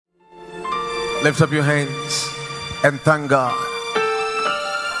Lift up your hands and thank God.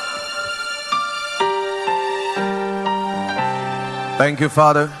 Thank you,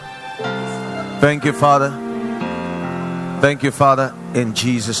 Father. Thank you, Father. Thank you, Father, in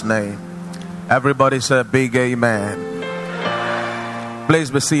Jesus' name. Everybody say a big amen. Please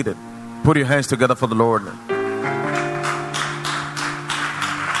be seated. Put your hands together for the Lord.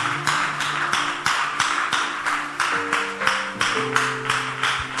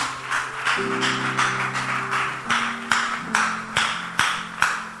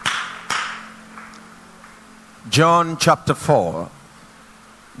 John chapter 4.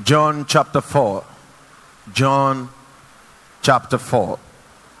 John chapter 4. John chapter 4.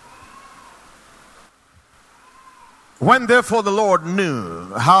 When therefore the Lord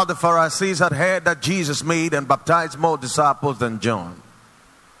knew how the Pharisees had heard that Jesus made and baptized more disciples than John,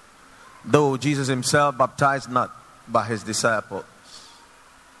 though Jesus himself baptized not by his disciples,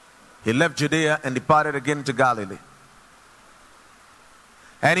 he left Judea and departed again to Galilee.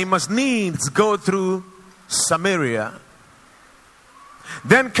 And he must needs go through Samaria.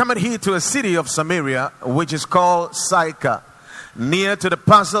 Then cometh he to a city of Samaria, which is called Sychar, near to the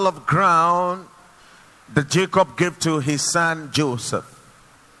parcel of ground that Jacob gave to his son Joseph.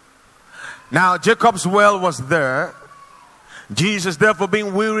 Now Jacob's well was there. Jesus, therefore,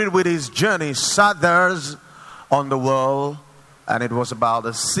 being wearied with his journey, sat there on the well, and it was about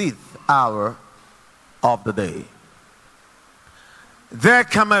the 6th hour of the day. There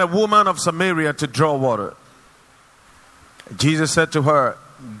came a woman of Samaria to draw water. Jesus said to her,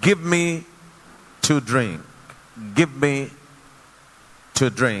 give me to drink. Give me to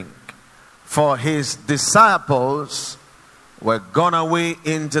drink. For his disciples were gone away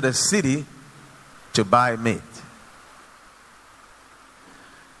into the city to buy meat.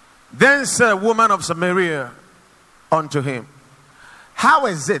 Then said a woman of Samaria unto him, how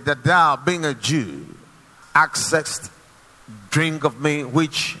is it that thou, being a Jew, askest drink of me,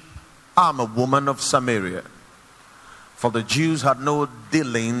 which am a woman of Samaria? For the Jews had no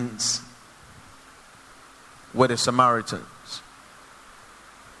dealings with the Samaritans.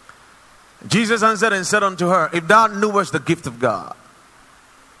 Jesus answered and said unto her, if thou knewest the gift of God,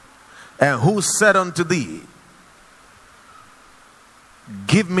 and who said unto thee,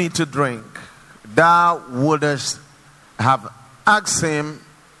 give me to drink, thou wouldest have asked him,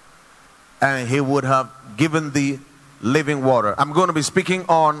 and he would have given thee living water. I'm going to be speaking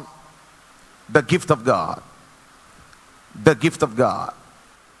on the gift of God. The gift of God.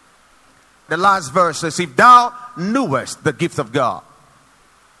 The last verse says, if thou knewest the gift of God.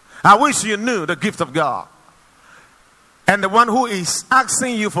 I wish you knew the gift of God. And the one who is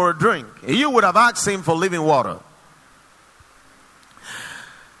asking you for a drink, you would have asked him for living water.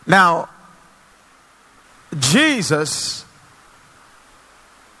 Now, Jesus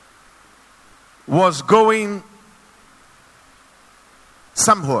was going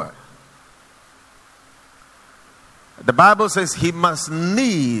somewhere. The Bible says he must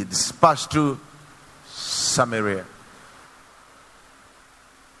needs pass through Samaria.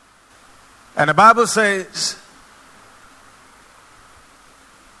 And the Bible says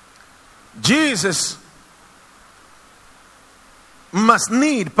Jesus must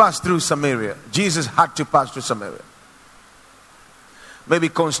need pass through Samaria. Jesus had to pass through Samaria. Maybe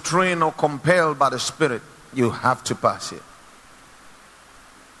constrained or compelled by the Spirit, you have to pass it.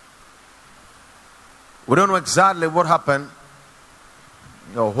 We don't know exactly what happened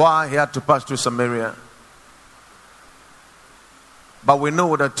or why he had to pass through Samaria. But we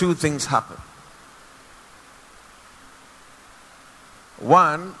know that two things happened.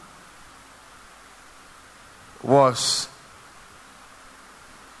 One was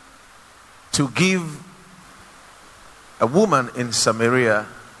to give a woman in Samaria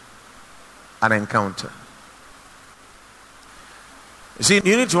an encounter. You see,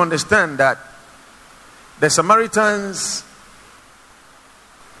 you need to understand that the Samaritans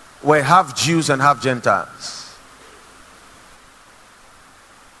were half Jews and half Gentiles.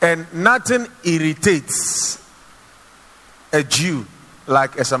 And nothing irritates a Jew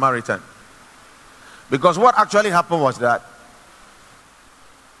like a Samaritan. Because what actually happened was that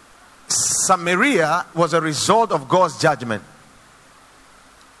Samaria was a result of God's judgment.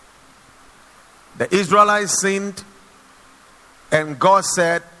 The Israelites sinned, and God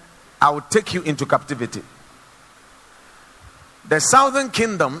said, I will take you into captivity. The southern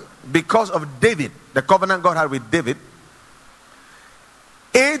kingdom, because of David, the covenant God had with David,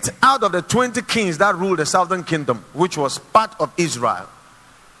 8 out of the 20 kings that ruled the southern kingdom, which was part of Israel,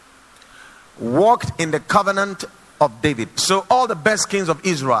 walked in the covenant of David. So all the best kings of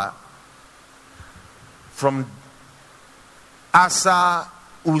Israel, from Asa,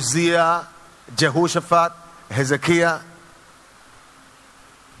 Uzziah, Jehoshaphat, Hezekiah,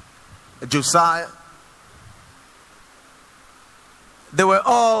 Josiah. They were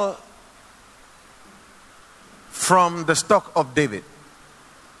all from the stock of David.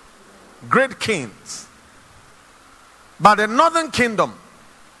 Great kings. But the northern kingdom,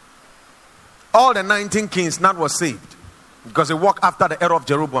 all the 19 kings, none were saved because they walked after the era of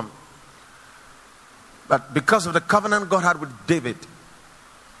Jeroboam. But because of the covenant God had with David,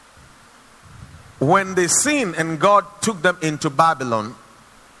 when they sinned and God took them into Babylon,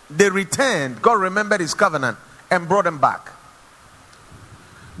 they returned. God remembered his covenant and brought them back.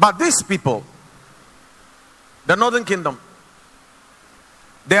 But these people, the northern kingdom,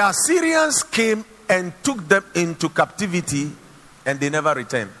 the Assyrians came and took them into captivity and they never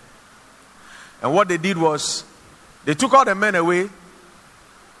returned. And what they did was, they took all the men away,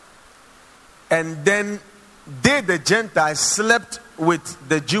 and then they, the Gentiles, slept with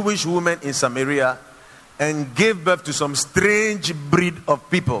the Jewish women in Samaria and gave birth to some strange breed of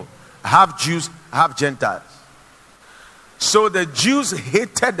people, half Jews, half Gentiles. So the Jews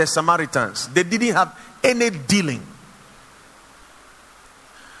hated the Samaritans. They didn't have any dealing.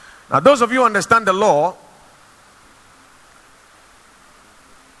 Now, those of you who understand the law,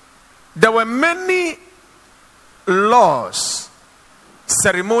 there were many laws,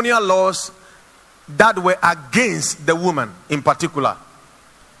 ceremonial laws, that were against the woman in particular.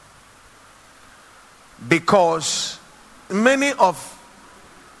 Because many of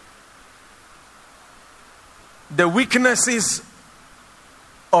the weaknesses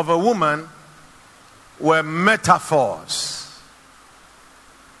of a woman were metaphors.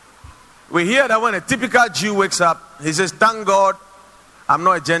 We hear that when a typical Jew wakes up, he says, "Thank God I'm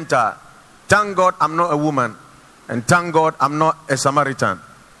not a Gentile. Thank God I'm not a woman. And thank God I'm not a Samaritan."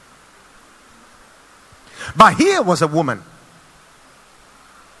 But here was a woman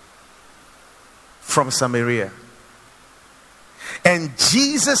from Samaria. And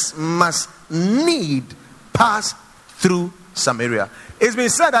Jesus must need pass through Samaria. It's been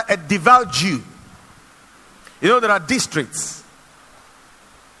said that a devout Jew, you know, there are districts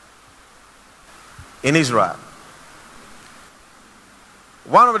in Israel.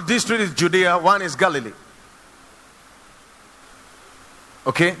 One of the districts is Judea, one is Galilee.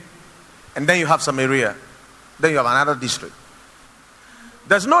 Okay? And then you have Samaria. Then you have another district.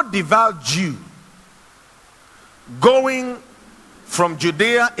 There's no devout Jew going from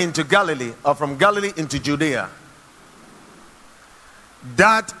Judea into Galilee or from Galilee into Judea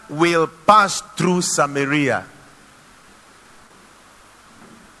that will pass through Samaria.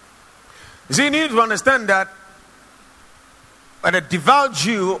 You see, you need to understand that when a devout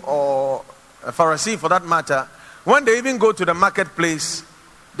Jew or a Pharisee for that matter, when they even go to the marketplace,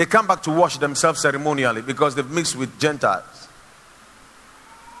 they come back to wash themselves ceremonially because they've mixed with Gentiles.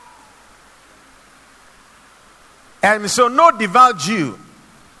 And so no devout Jew.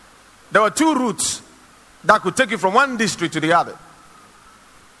 There were two routes that could take you from one district to the other.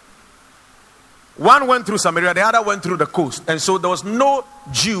 One went through Samaria, the other went through the coast. And so there was no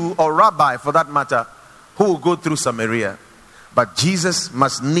Jew or rabbi for that matter who would go through Samaria. But Jesus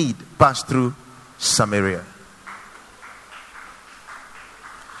must need pass through Samaria.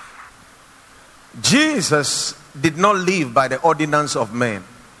 Jesus did not live by the ordinance of men,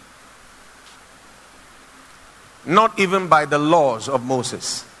 not even by the laws of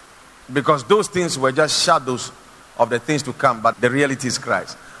Moses, because those things were just shadows of the things to come, but the reality is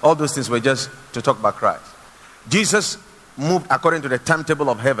Christ. All those things were just to talk about Christ. Jesus moved according to the timetable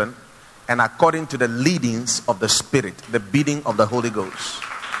of heaven and according to the leadings of the Spirit, the bidding of the Holy Ghost,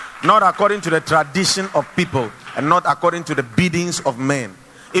 not according to the tradition of people and not according to the biddings of men.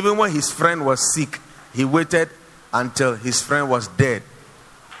 Even when his friend was sick, he waited until his friend was dead,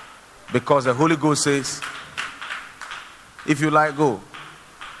 because the Holy Ghost says, "If you like, go."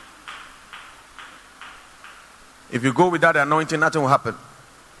 If you go without the anointing, nothing will happen.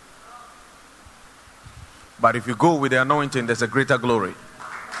 But if you go with the anointing, there's a greater glory.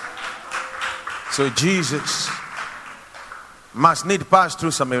 So Jesus must need pass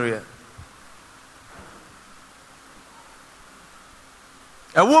through Samaria.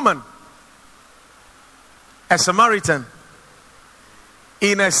 A woman, a Samaritan,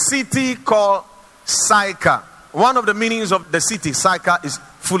 in a city called Sychar. One of the meanings of the city, Sychar, is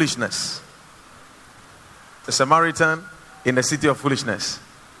foolishness. The Samaritan in the city of foolishness.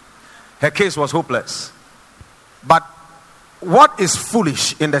 Her case was hopeless. But what is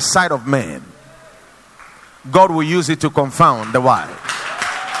foolish in the sight of man, God will use it to confound the wise.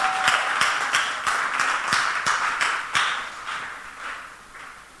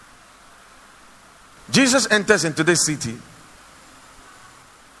 Jesus enters into this city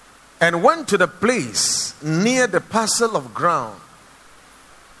and went to the place near the parcel of ground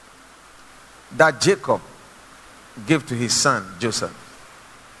that Jacob gave to his son Joseph.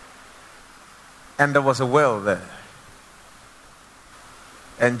 And there was a well there.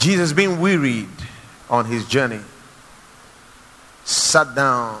 And Jesus, being wearied on his journey, sat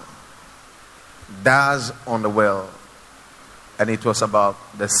down, thus on the well. And it was about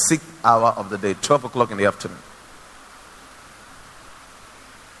the 6th hour of the day, 12 o'clock in the afternoon.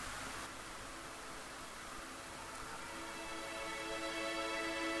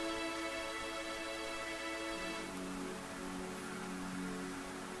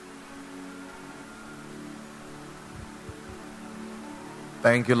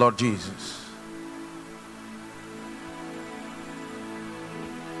 Thank you, Lord Jesus.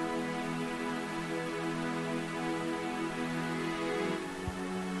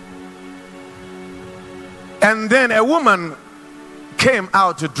 And then a woman came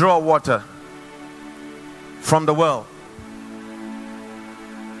out to draw water from the well.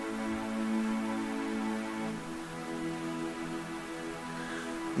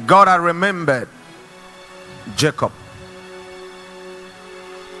 God had remembered Jacob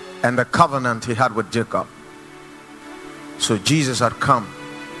and the covenant he had with Jacob. So Jesus had come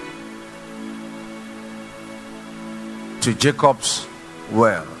to Jacob's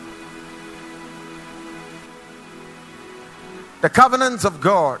well. The covenants of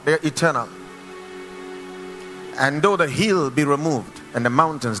God, they're eternal. And though the hill be removed and the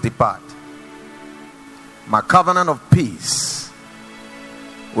mountains depart, my covenant of peace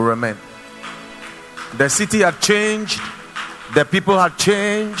will remain. The city had changed. The people had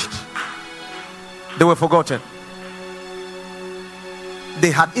changed. They were forgotten.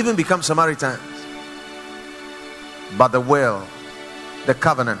 They had even become Samaritans. But the well, the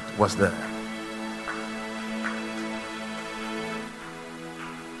covenant was there.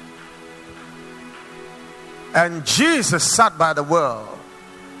 And Jesus sat by the well,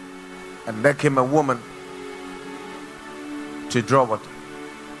 and there came a woman to draw water.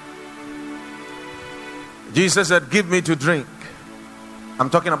 Jesus said, "Give me to drink." I'm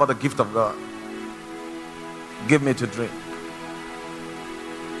talking about the gift of God. Give me to drink.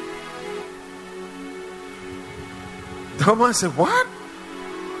 The woman said, "What?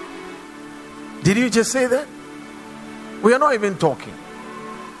 Did you just say that? We are not even talking.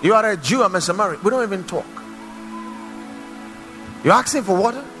 You are a Jew, I'm a Samaritan. We don't even talk. You're asking for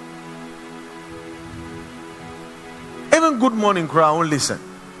water? Even good morning cry, I won't listen.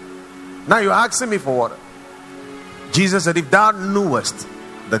 Now you're asking me for water." Jesus said, "If thou knewest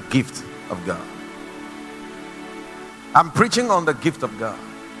the gift of God." I'm preaching on the gift of God.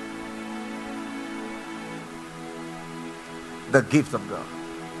 The gift of God.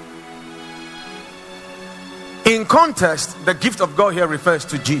 In context, the gift of God here refers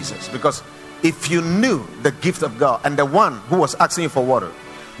to Jesus, because if you knew the gift of God and the one who was asking you for water,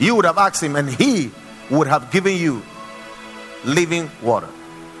 you would have asked him and he would have given you living water.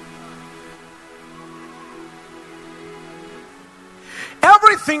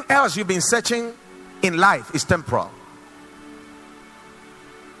 Everything else you've been searching in life is temporal.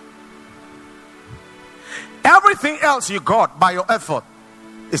 Everything else you got by your effort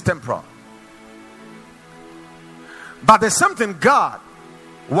is temporal. But there's something God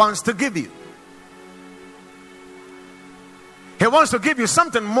wants to give you. He wants to give you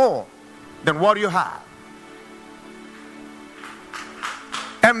something more than what you have.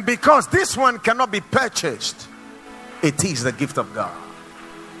 And because this one cannot be purchased, it is the gift of God.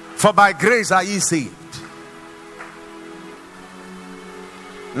 For by grace are ye saved,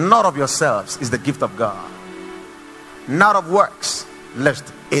 not of yourselves, is the gift of God, not of works, lest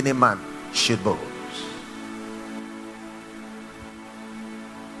any man should boast.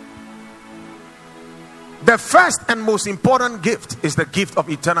 The first and most important gift is the gift of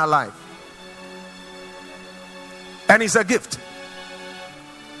eternal life. And it's a gift.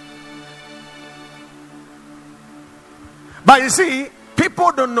 But you see,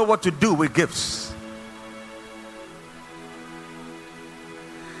 people don't know what to do with gifts.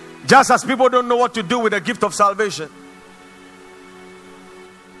 Just as people don't know what to do with the gift of salvation.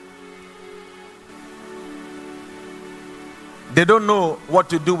 They don't know what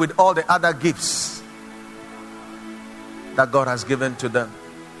to do with all the other gifts that God has given to them.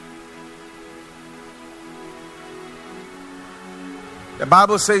 The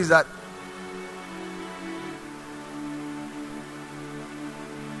Bible says that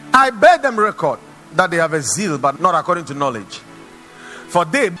I bear them record that they have a zeal, but not according to knowledge. For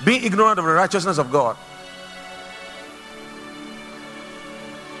they, being ignorant of the righteousness of God,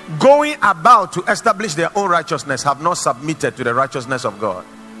 going about to establish their own righteousness, have not submitted to the righteousness of God.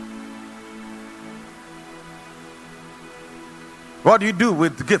 What do you do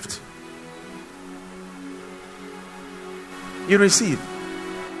with the gift? You receive.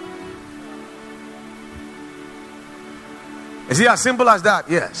 Is it as simple as that?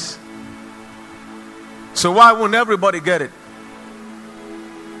 Yes. So why won't everybody get it?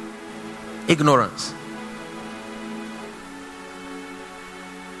 Ignorance.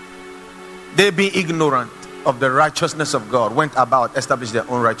 They being ignorant of the righteousness of God went about establish their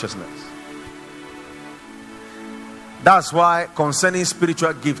own righteousness. That's why concerning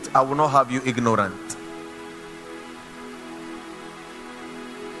spiritual gift, I will not have you ignorant.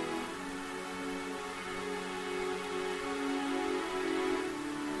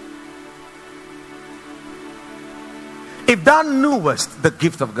 If thou knewest the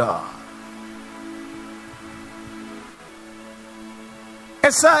gift of God,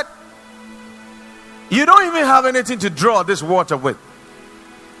 it said, you don't even have anything to draw this water with,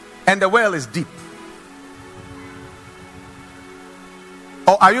 and the well is deep.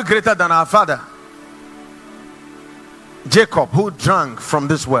 Or are you greater than our father Jacob, who drank from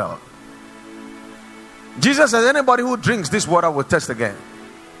this well? Jesus says, anybody who drinks this water will thirst again.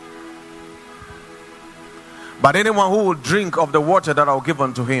 But anyone who will drink of the water that I will give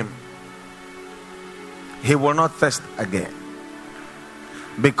unto him, he will not thirst again.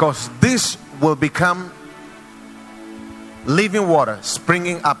 Because this will become living water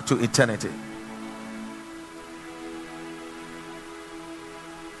springing up to eternity.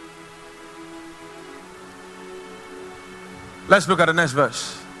 Let's look at the next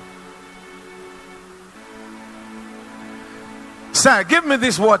verse. Sir, give me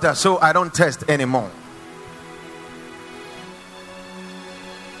this water so I don't thirst anymore.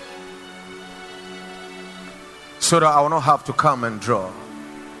 So that I will not have to come and draw.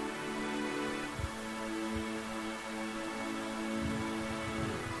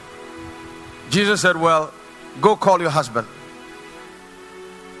 Jesus said, well, go call your husband.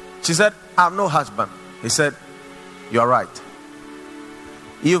 She said, I have no husband. He said, you're right.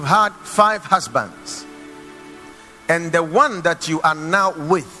 You've had 5 husbands, and the one that you are now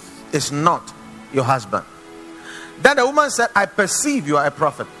with is not your husband. Then the woman said, I perceive you are a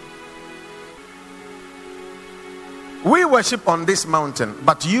prophet. We worship on this mountain,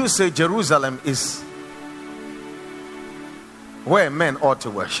 but you say Jerusalem is where men ought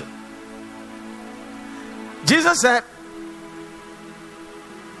to worship. Jesus said,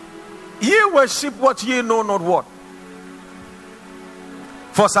 ye worship what ye know not what.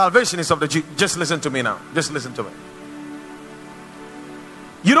 For salvation is of the Jews. Just listen to me now. Just listen to me.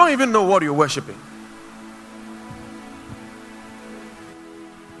 You don't even know what you're worshiping.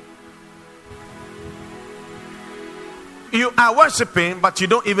 You are worshiping, but you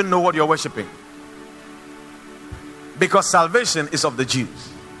don't even know what you're worshiping. Because salvation is of the Jews.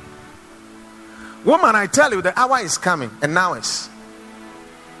 Woman, I tell you, the hour is coming, and now is.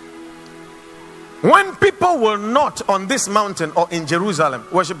 When people will not on this mountain or in Jerusalem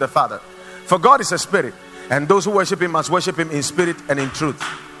worship the Father. For God is a spirit, and those who worship him must worship him in spirit and in truth.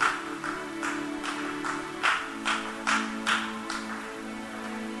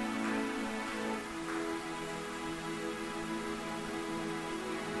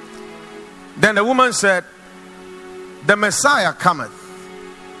 Then the woman said, the Messiah cometh,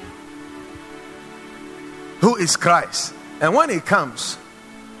 who is Christ. And when he comes,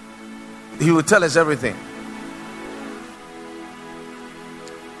 he will tell us everything.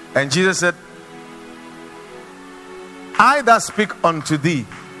 And Jesus said, I that speak unto thee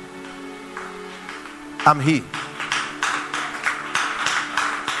am he.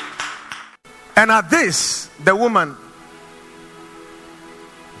 And at this, the woman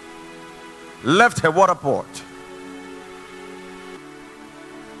left her water pot.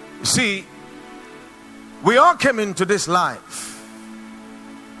 See, we all came into this life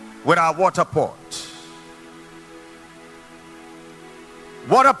with our water pot.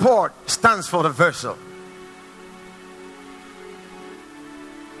 Water pot stands for the vessel.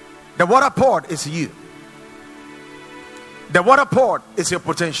 The water pot is you. The water pot is your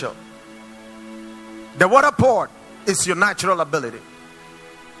potential. The water pot is your natural ability.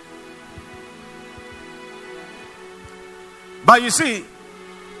 But you see,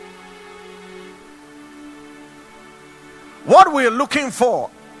 what we're looking for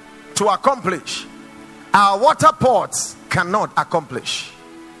to accomplish, our water pots cannot accomplish.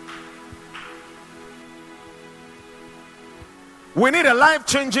 We need a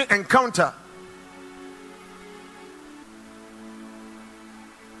life-changing encounter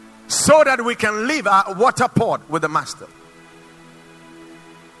so that we can leave our water pot with the Master.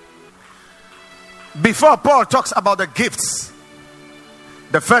 Before Paul talks about the gifts,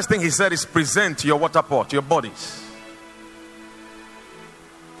 the first thing he said is present your water pot, your bodies.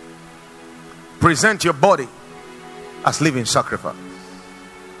 present your body as living sacrifice.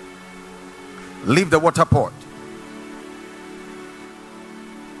 Leave the water pot.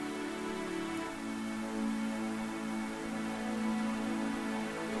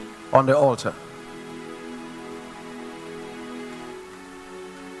 On the altar.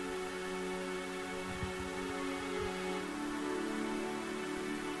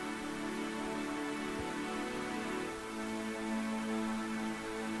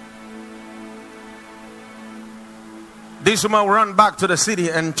 This woman ran back to the city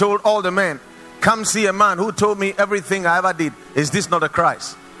and told all the men, "Come see a man who told me everything I ever did. Is this not the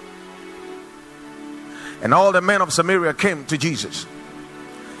Christ?" And all the men of Samaria came to Jesus.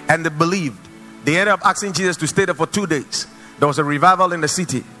 And they believed. They ended up asking Jesus to stay there for 2 days. There was a revival in the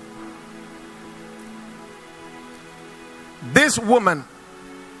city. This woman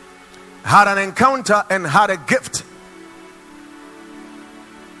had an encounter and had a gift.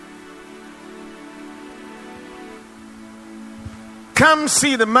 Come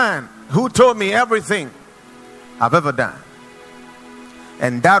see the man who told me everything I've ever done.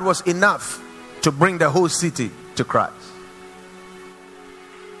 And that was enough to bring the whole city to Christ.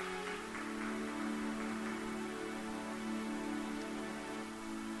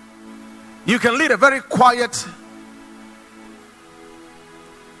 You can lead a very quiet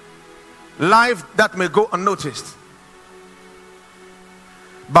life that may go unnoticed.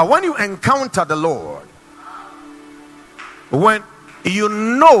 But when you encounter the Lord, when you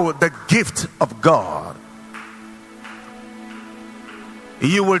know the gift of God,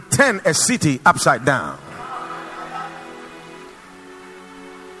 you will turn a city upside down.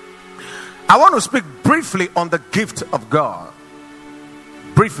 I want to speak briefly on the gift of God.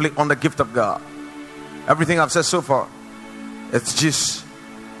 Briefly on the gift of God. Everything I've said so far, it's just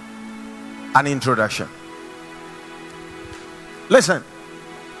an introduction. Listen.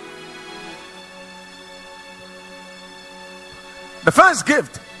 The first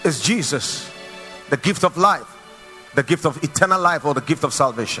gift is Jesus, the gift of life, the gift of eternal life, or the gift of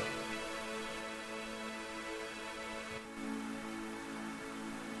salvation.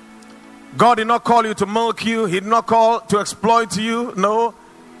 God did not call you to milk you. He did not call to exploit you. No.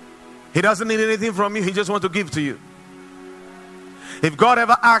 He doesn't need anything from you. He just wants to give to you. If God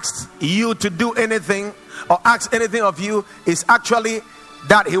ever asked you to do anything or asks anything of you, it's actually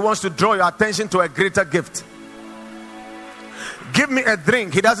that He wants to draw your attention to a greater gift. Give me a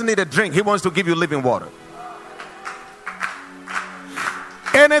drink. He doesn't need a drink. He wants to give you living water.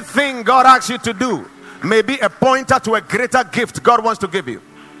 Anything God asks you to do may be a pointer to a greater gift God wants to give you.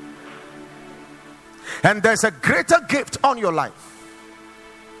 And there's a greater gift on your life.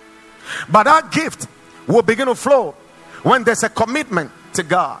 But that gift will begin to flow when there's a commitment to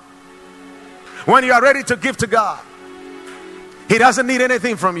God. When you are ready to give to God. He doesn't need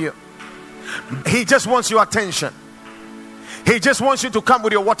anything from you. He just wants your attention. He just wants you to come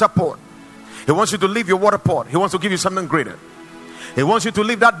with your water pot. He wants you to leave your water pot. He wants to give you something greater. He wants you to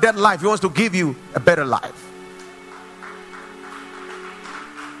live that dead life. He wants to give you a better life.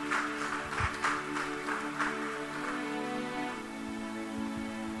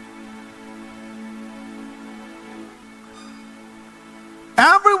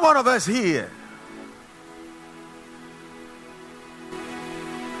 Every one of us here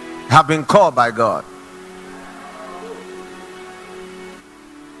have been called by God.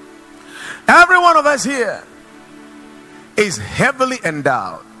 Every one of us here is heavily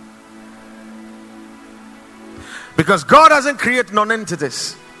endowed. Because God doesn't create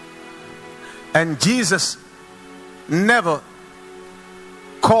non-entities. And Jesus never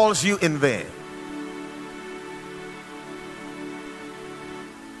calls you in vain.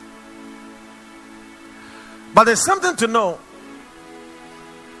 But there's something to know.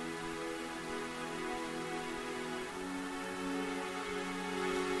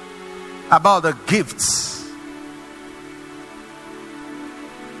 About the gifts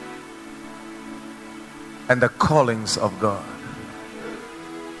and the callings of God.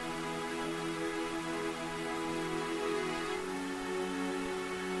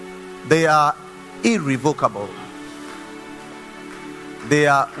 They are irrevocable. They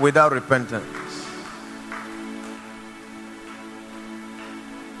are without repentance.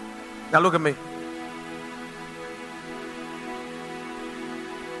 Now look at me.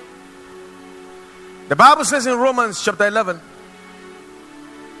 The Bible says in Romans chapter 11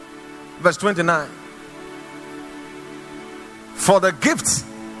 verse 29, for the gifts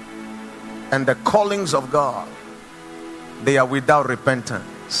and the callings of God, they are without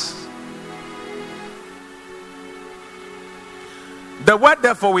repentance. The word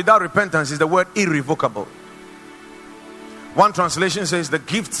therefore without repentance is the word irrevocable. One translation says the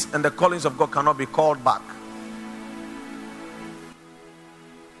gifts and the callings of God cannot be called back.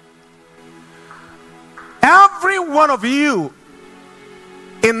 Every one of you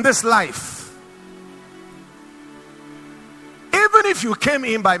in this life, even if you came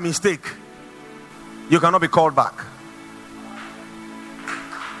in by mistake, you cannot be called back.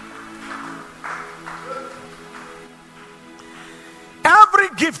 Every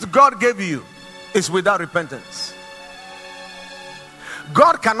gift God gave you is without repentance.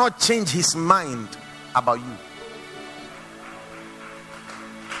 God cannot change his mind about you.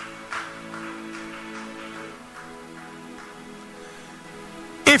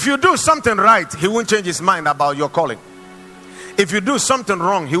 If you do something right, he won't change his mind about your calling. If you do something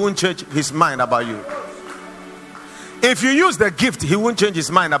wrong, he won't change his mind about you. If you use the gift, he won't change his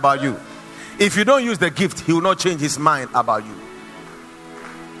mind about you. If you don't use the gift, he will not change his mind about you.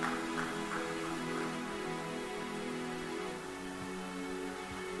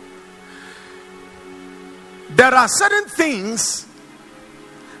 There are certain things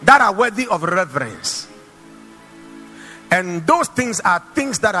that are worthy of reverence. And those things are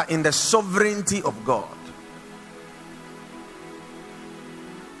things that are in the sovereignty of God.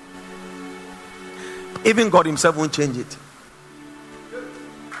 Even God himself won't change it.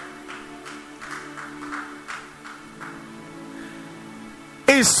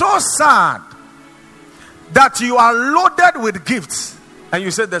 It's so sad that you are loaded with gifts and you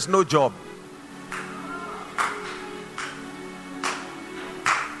say there's no job.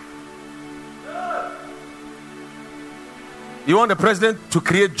 You want the president to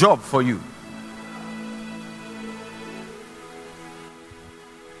create job for you.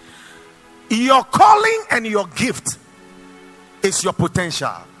 Your calling and your gift is your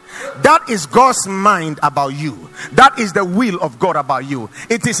potential. That is God's mind about you. That is the will of God about you.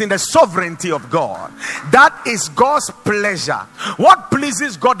 It is in the sovereignty of God. That is God's pleasure. What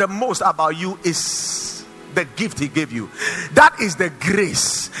pleases God the most about you is the gift he gave you. That is the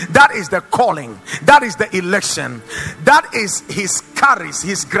grace. That is the calling. That is the election. That is his charis,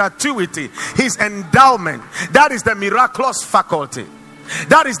 his gratuity, his endowment. That is the miraculous faculty.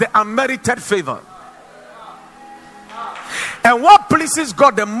 That is the unmerited favor. And what pleases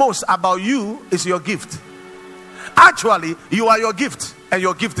God the most about you is your gift. Actually, you are your gift, and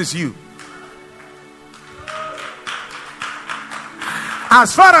your gift is you.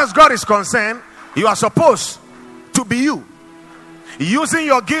 As far as God is concerned, you are supposed to be you, using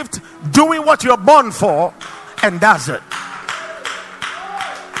your gift, doing what you're born for, and that's it.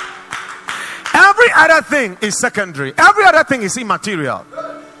 Every other thing is secondary. Every other thing is immaterial.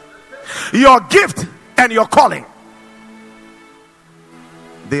 Your gift and your calling,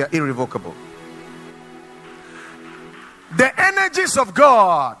 they are irrevocable. The energies of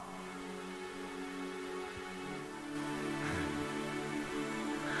God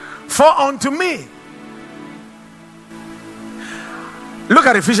for unto me. Look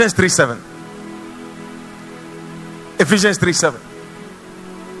at Ephesians 3:7. Ephesians 3:7.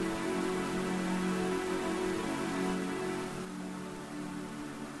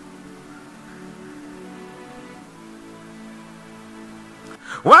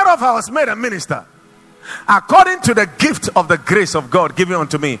 Whereof I was made a minister, according to the gift of the grace of God given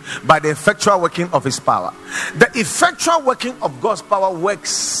unto me by the effectual working of his power. The effectual working of God's power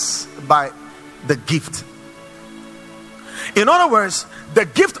works by the gift. In other words, the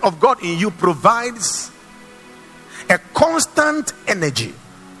gift of God in you provides a constant energy,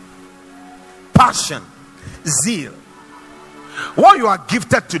 passion, zeal. What you are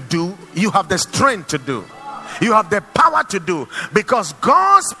gifted to do, you have the strength to do. You have the power to do, because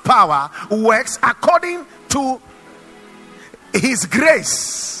God's power works according to his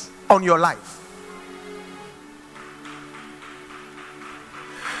grace on your life.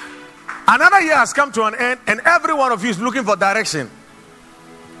 Another year has come to an end, and every one of you is looking for direction.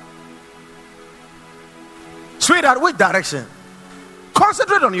 Sweetheart, which direction?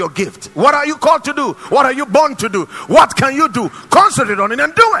 Concentrate on your gift. What are you called to do? What are you born to do? What can you do? Concentrate on it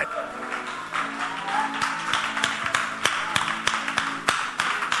and do it.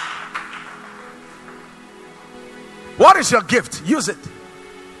 What is your gift? Use it.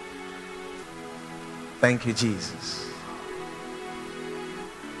 Thank you, Jesus.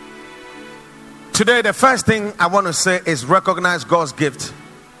 Today, the first thing I want to say is recognize God's gift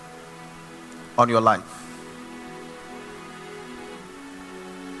on your life.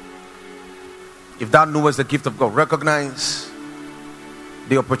 If thou knewest the gift of God, recognize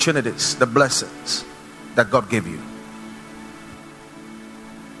the opportunities, the blessings that God gave you.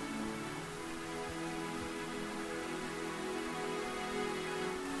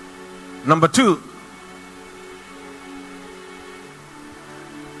 Number two,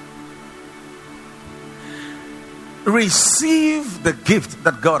 receive the gift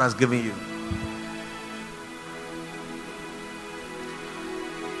that God has given you.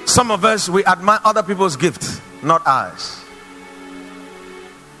 Some of us, we admire other people's gifts, not ours.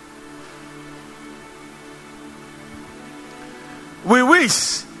 We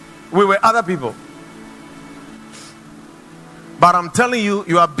wish we were other people. But I'm telling you,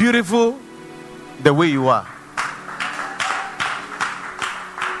 you are beautiful the way you are.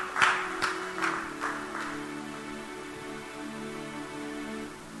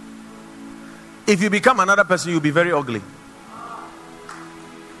 If you become another person, you'll be very ugly.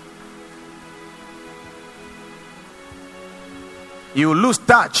 You lose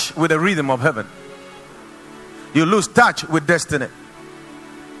touch with the rhythm of heaven. You lose touch with destiny.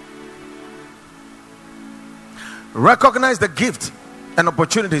 Recognize the gift and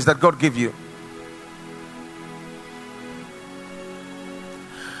opportunities that God gave you.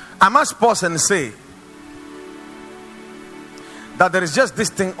 I must pause and say that there is just this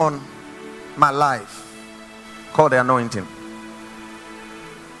thing on my life called the anointing.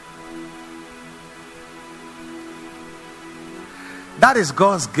 That is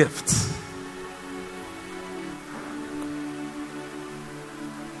God's gift.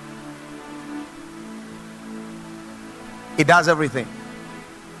 It does everything.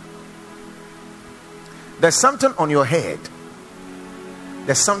 There's something on your head.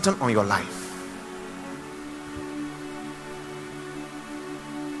 There's something on your life.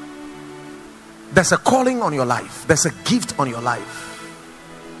 There's a calling on your life. There's a gift on your life.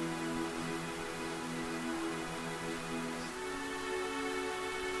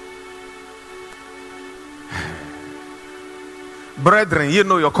 Brethren, you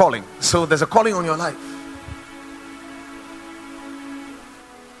know your calling. So there's a calling on your life.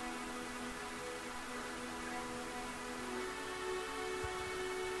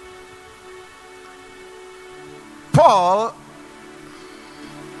 Paul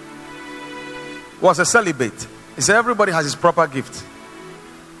was a celibate. He said everybody has his proper gift.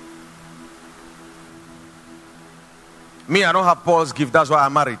 Me, I don't have Paul's gift. That's why I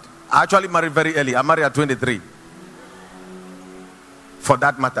married. I actually married very early. I married at 23. For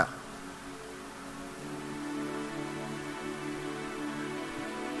that matter.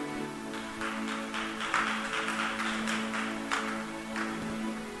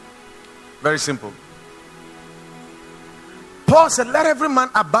 Very simple. Paul said, let every man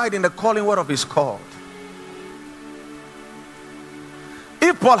abide in the calling whereof he is called.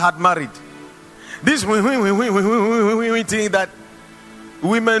 If Paul had married, this thing that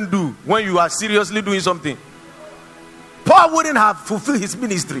women do when you are seriously doing something, Paul wouldn't have fulfilled his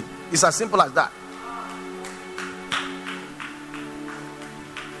ministry. It's as simple as that.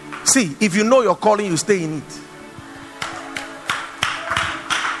 See, if you know your calling, you stay in it.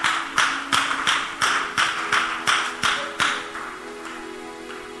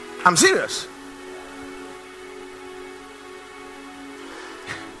 I'm serious.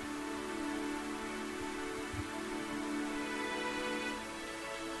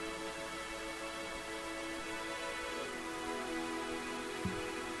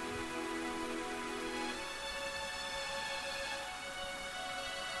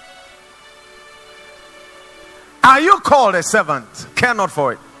 Are you called a servant? Care not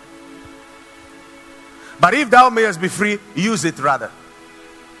for it. But if thou mayest be free, use it rather.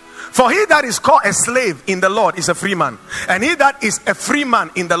 For he that is called a slave in the Lord is a free man. And he that is a free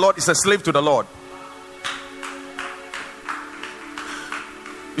man in the Lord is a slave to the Lord.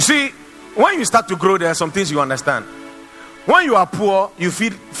 You see, when you start to grow, there are some things you understand. When you are poor, you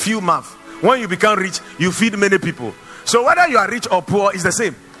feed few mouths. When you become rich, you feed many people. So whether you are rich or poor, it's the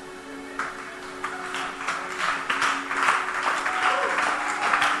same.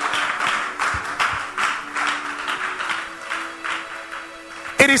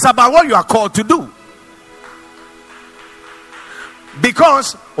 It is about what you are called to do.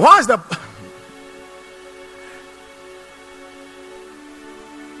 Because once the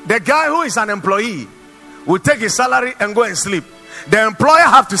guy who is an employee will take his salary and go and sleep, the employer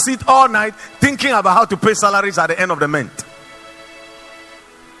have to sit all night thinking about how to pay salaries at the end of the month.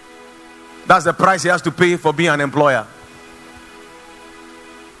 That's the price he has to pay for being an employer.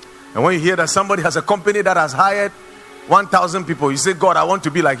 And when you hear that somebody has a company that has hired 1,000 people, you say, God, I want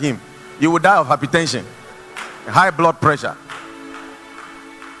to be like him. You will die of hypertension, high blood pressure.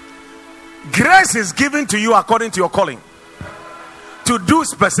 Grace is given to you according to your calling to do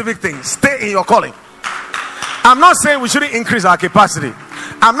specific things. Stay in your calling. I'm not saying we shouldn't increase our capacity.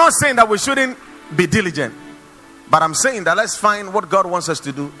 I'm not saying that we shouldn't be diligent. But I'm saying that let's find what God wants us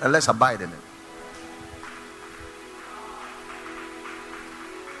to do and let's abide in it.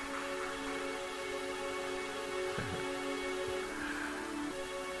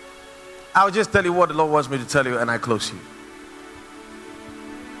 I'll just tell you what the Lord wants me to tell you and I close you.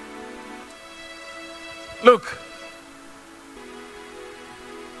 Look,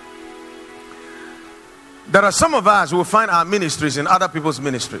 there are some of us who will find our ministries in other people's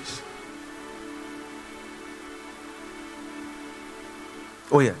ministries.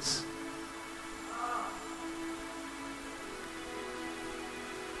 Oh yes.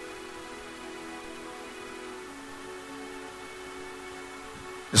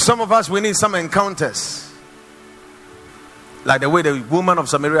 Some of us, we need some encounters. Like the way the woman of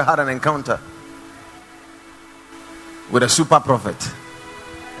Samaria had an encounter with a super prophet.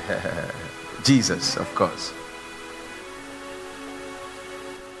 Jesus, of course.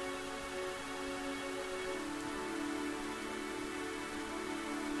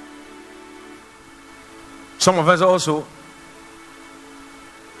 Some of us also,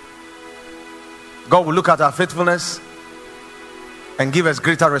 God will look at our faithfulness and give us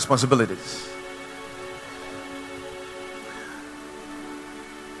greater responsibilities.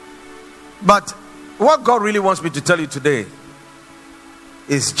 But what God really wants me to tell you today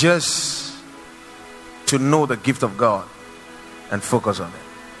is just to know the gift of God and focus on it.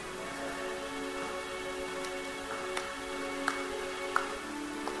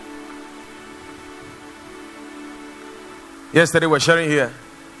 Yesterday we were sharing here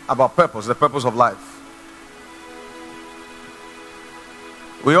about purpose, the purpose of life.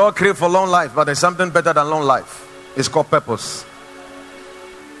 We all crave for long life, but there's something better than long life. It's called purpose.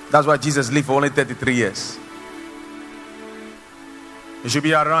 That's why Jesus lived for only 33 years. He should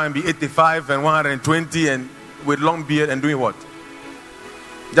be around and be 85 and 120 and with long beard and doing what?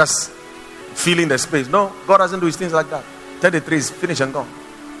 Just filling the space. No, God doesn't do his things like that. 33 is finished and gone.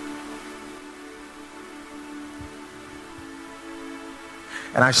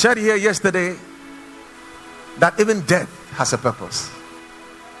 And I shared here yesterday that even death has a purpose.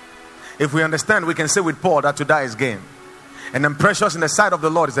 If we understand, we can say with Paul that to die is gain. And then precious in the sight of the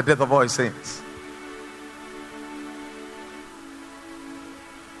Lord is the death of all his saints.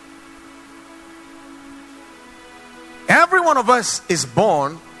 Every one of us is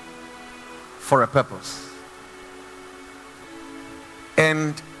born for a purpose.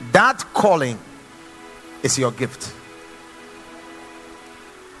 And that calling is your gift.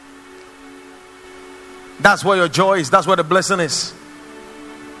 That's where your joy is. That's where the blessing is.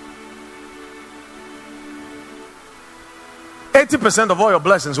 80% of all your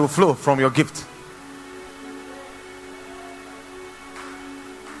blessings will flow from your gift.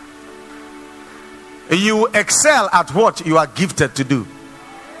 You excel at what you are gifted to do.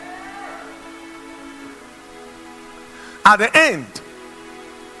 At the end,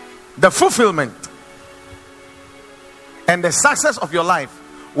 the fulfillment and the success of your life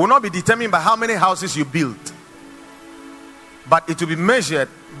will not be determined by how many houses you build, but it will be measured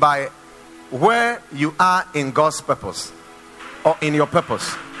by where you are in God's purpose or in your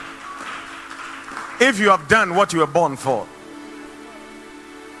purpose. If you have done what you were born for,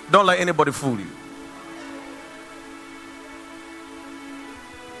 don't let anybody fool you.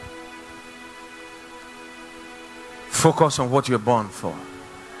 Focus on what you're born for.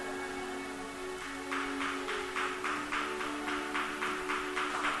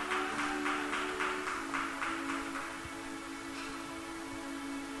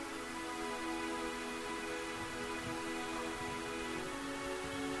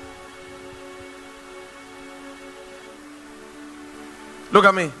 Look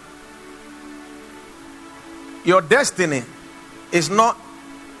at me. Your destiny is not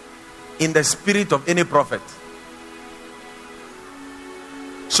in the spirit of any prophet.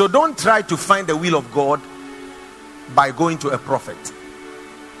 So don't try to find the will of God by going to a prophet.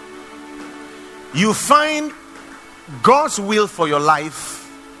 You find God's will for your life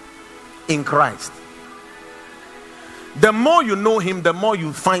in Christ. The more you know him, the more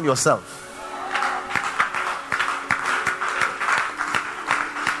you find yourself.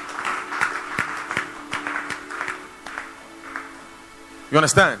 You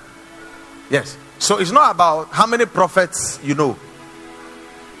understand? Yes. So it's not about how many prophets you know.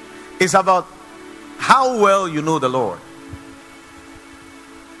 It's about how well you know the Lord.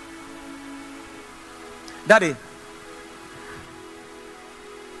 Daddy,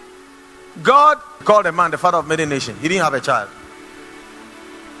 God called a man the father of many nations. He didn't have a child.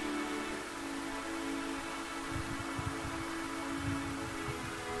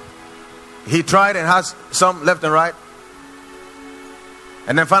 He tried and has some left and right.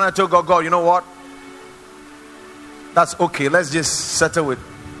 And then finally told God, you know what? That's okay. Let's just settle with.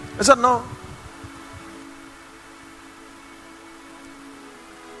 I said, no.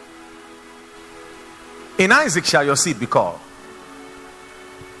 In Isaac shall your seed be called.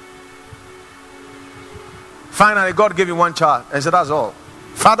 Finally, God gave him one child. And he said, that's all.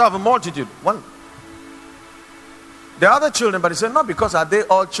 Father of a multitude. One. There are other children, but he said, not because are they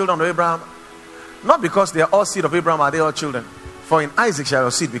all children of Abraham. Not because they are all seed of Abraham are they all children. For in Isaac shall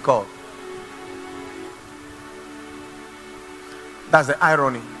your seed be called. That's the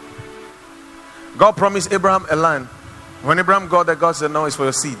irony. God promised Abraham a land. When Abraham got there, God said, no, it's for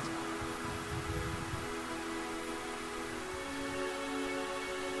your seed.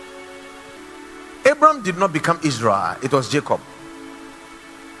 Abraham did not become Israel. It was Jacob.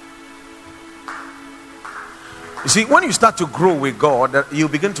 You see, when you start to grow with God, you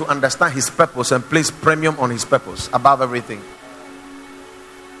begin to understand his purpose and place premium on his purpose above everything.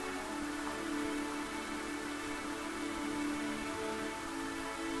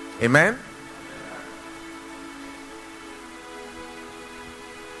 Amen.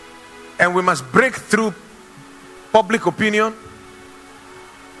 And we must break through public opinion,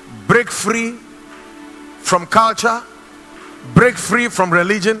 break free from culture, break free from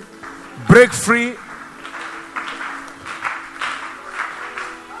religion, break free.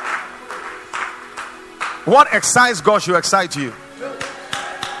 What excites God should excite you,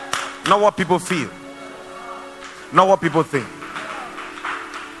 not what people feel, not what people think.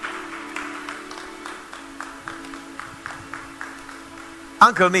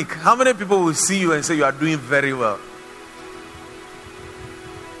 Uncle Nick, how many people will see you and say you are doing very well?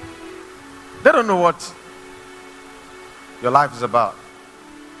 They don't know what your life is about.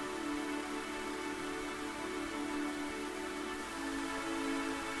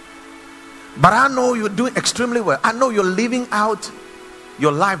 But I know you're doing extremely well. I know you're living out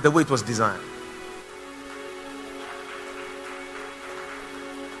your life the way it was designed.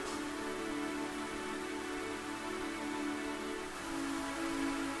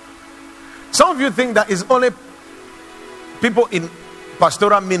 Some of you think that it's only people in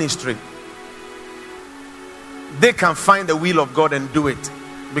pastoral ministry. They can find the will of God and do it.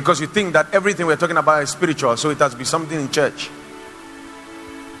 Because you think that everything we're talking about is spiritual, so it has to be something in church.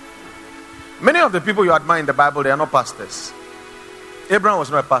 Many of the people you admire in the Bible, they are not pastors. Abraham was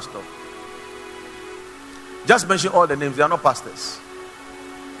not a pastor. Just mention all the names, they are not pastors.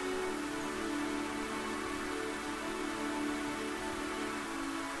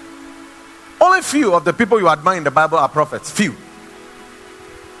 Only few of the people you admire in the Bible are prophets. Few.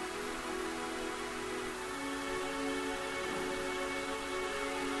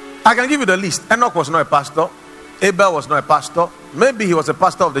 I can give you the list. Enoch was not a pastor. Abel was not a pastor. Maybe he was a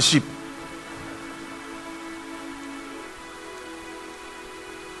pastor of the sheep.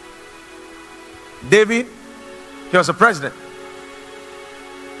 David, he was a president,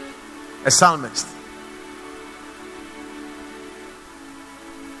 a psalmist.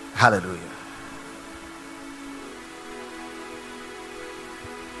 Hallelujah.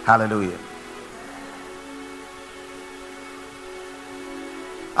 Hallelujah.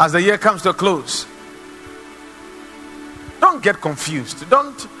 As the year comes to a close, don't get confused.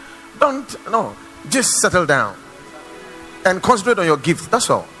 No. Just settle down and concentrate on your gift. That's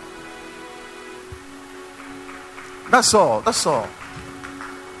all. That's all.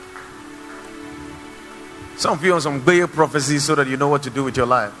 Some of you on some big prophecies so that you know what to do with your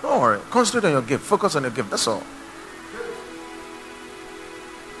life. Don't worry. Concentrate on your gift. Focus on your gift. That's all.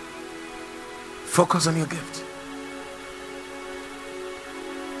 Focus on your gift.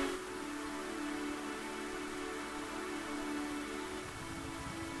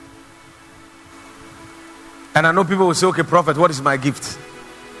 And I know people will say, okay, prophet, what is my gift?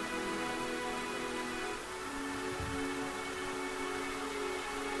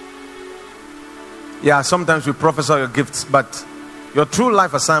 Yeah, sometimes we prophesy your gifts, but your true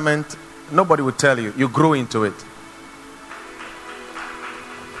life assignment, nobody will tell you. You grow into it.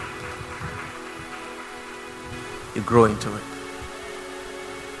 You grow into it.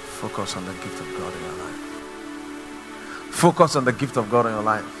 Focus on the gift of God in your life. Focus on the gift of God in your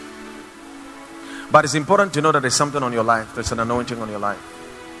life. But it's important to know that there's something on your life. There's an anointing on your life.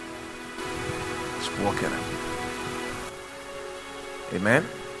 Just walk in it. Amen.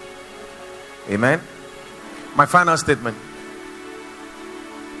 Amen. My final statement.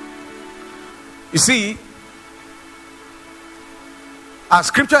 You see, our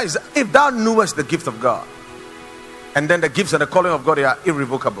scripture is, if thou knewest the gift of God, and then the gifts and the calling of God, they are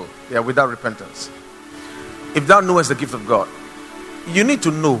irrevocable. They are without repentance. If thou knewest the gift of God, you need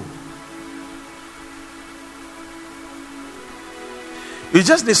to know. You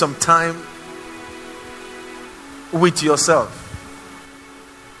just need some time with yourself.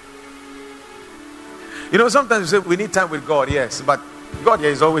 You know, sometimes we say we need time with God, yes, but God here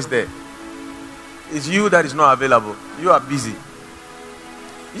is always there. It's you that is not available. You are busy.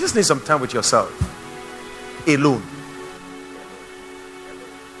 You just need some time with yourself. alone.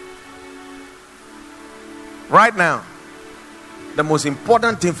 Right now, the most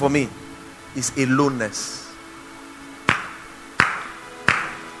important thing for me is aloneness.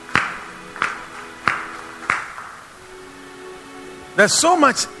 There's so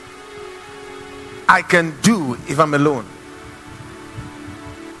much I can do if I'm alone.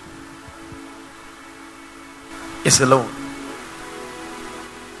 It's alone.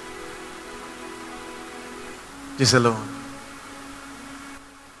 Just alone.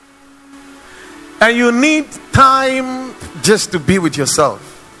 And you need time just to be with yourself.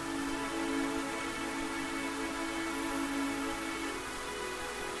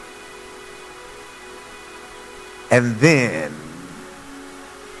 And then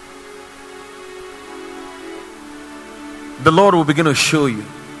the Lord will begin to show you.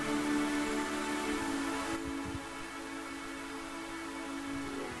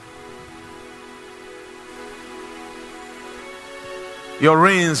 Your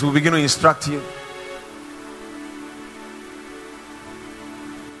reins will begin to instruct you.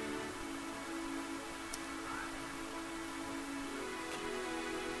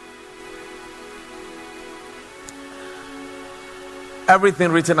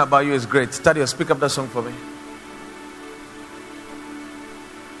 Everything written about you is great. Study or speak up that song for me.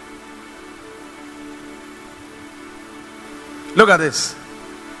 Look at this.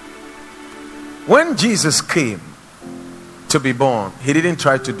 When Jesus came to be born, he didn't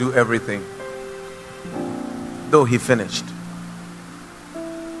try to do everything, though he finished.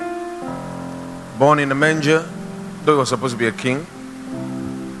 Born in a manger, though he was supposed to be a king.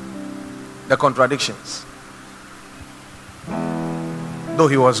 The contradictions. Though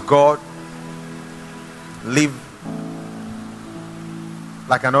he was God, lived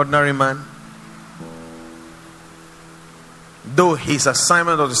like an ordinary man. Though his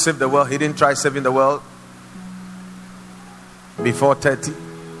assignment was to save the world, he didn't try saving the world before 30.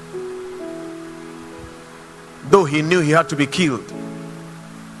 Though he knew he had to be killed,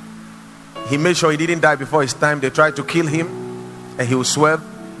 he made sure he didn't die before his time. They tried to kill him and he would swerve.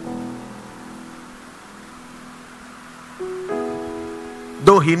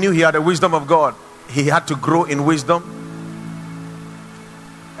 Though he knew he had the wisdom of God, he had to grow in wisdom.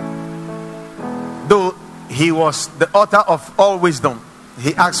 Though he was the author of all wisdom,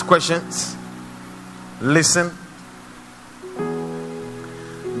 he asked questions, listened.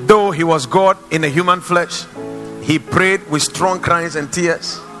 Though he was God in a human flesh, he prayed with strong cries and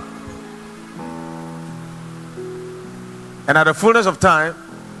tears. And at the fullness of time,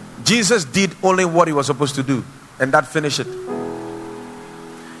 Jesus did only what he was supposed to do, and that finished it.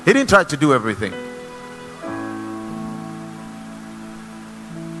 He didn't try to do everything.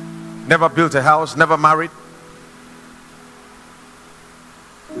 Never built a house, never married.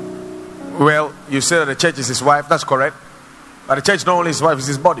 Well, you say that the church is his wife, that's correct. But the church not only his wife, it's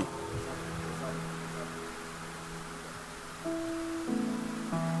his body.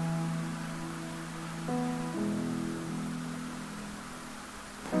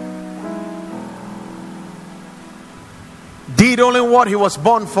 Did only what he was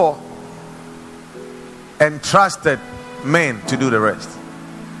born for and trusted men to do the rest.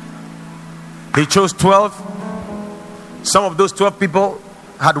 He chose 12. Some of those 12 people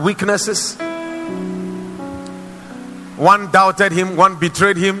had weaknesses. One doubted him, one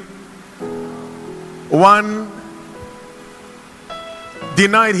betrayed him, one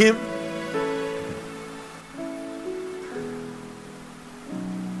denied him.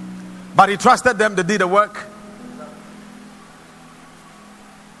 But he trusted them, they did the work.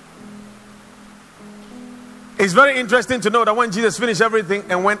 It's very interesting to know that when Jesus finished everything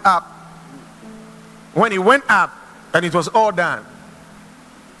and went up, when he went up and it was all done,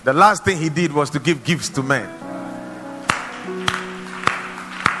 the last thing he did was to give gifts to men.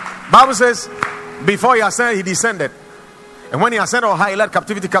 Bible says, before he ascended, he descended. And when he ascended on high, he led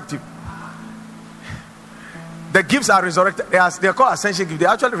captivity captive. The gifts are resurrected. They are called ascension gifts. They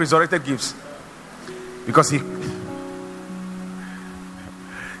are actually resurrected gifts. Because he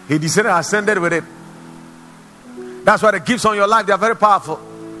descended and ascended with it. That's why the gifts on your life, they are very powerful.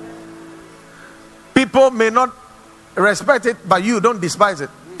 People may not respect it, but you don't despise it.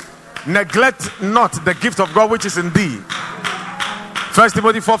 Neglect not the gift of God which is in thee. 1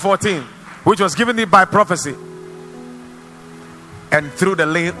 Timothy 4:14, which was given thee by prophecy and through the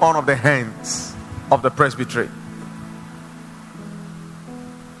laying on of the hands of the presbytery.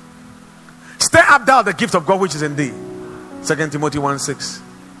 Stir up thou the gift of God which is in thee. 2 Timothy 1:6.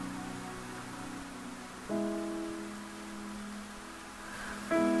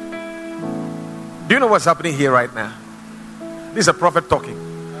 Do you know what's happening here right now? This is a prophet talking.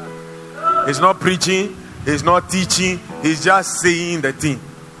 He's not preaching. He's not teaching. He's just saying the thing.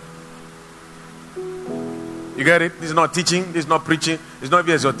 You get it? He's not teaching. He's not preaching. He's not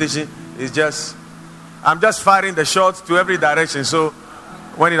even exhortation. It's just, I'm just firing the shots to every direction. So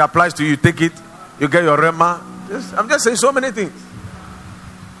when it applies to you, take it. You get your rema. I'm just saying so many things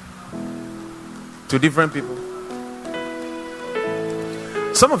to different people.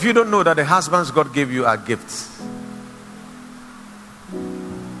 Some of you don't know that the husbands God gave you are gifts.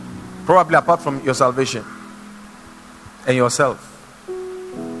 Probably apart from your salvation and yourself.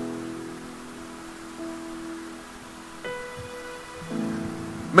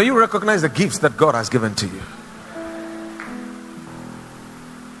 May you recognize the gifts that God has given to you.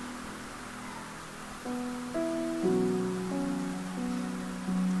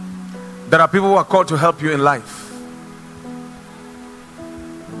 There are people who are called to help you in life.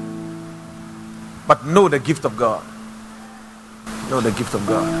 But know the gift of God. Know the gift of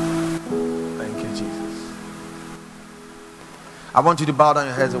God. Thank you, Jesus. I want you to bow down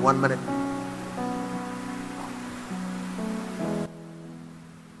your heads in 1 minute.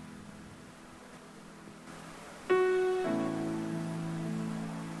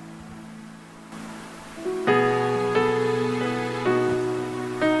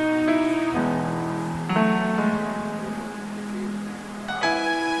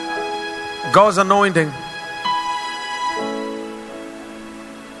 God's anointing,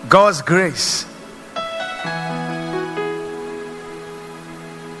 God's grace,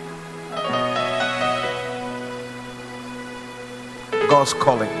 God's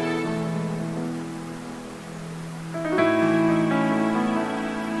calling.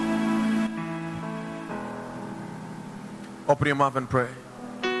 Open your mouth and pray.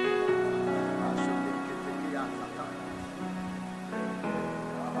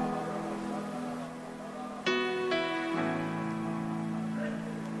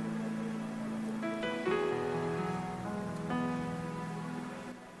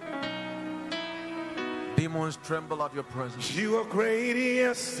 Demons tremble at your presence. You are great,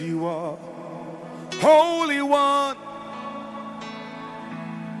 yes, you are. Holy One,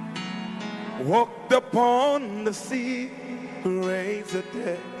 walked upon the sea, raised the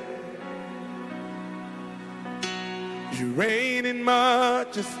dead. You reign in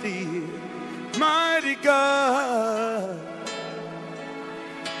majesty, mighty God.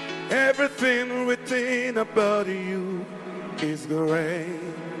 Everything written about you is great.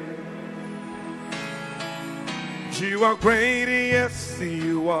 You are great, yes,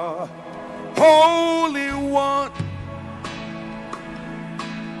 you are. Holy One,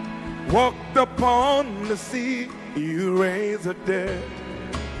 walked upon the sea, you raised the dead.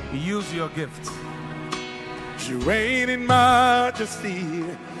 Use your gift. You reign in majesty,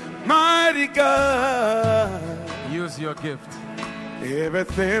 mighty God. Use your gift.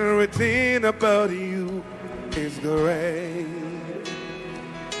 Everything written about you is great.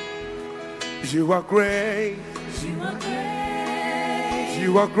 You are great. You are great.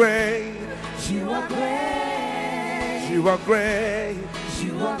 You are great. You are great. You are great.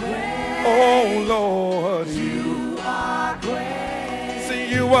 You are great. Oh Lord, You are great.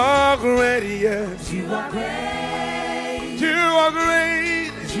 see you are great, yes. You are great. You are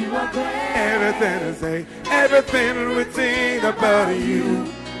great. You are great. Everything I say, everything written about you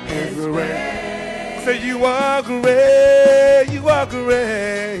is great. Say you are great. You are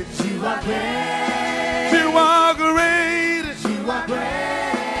great. You are great. You are great. You are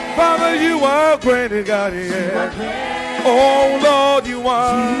great. Father, you are great, God, You are yeah. great. Oh Lord, you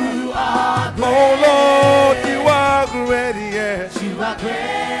are. You are great. Oh Lord, you are great, yeah. You are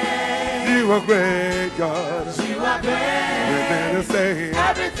great. You are great, God. You are great. Everything to say.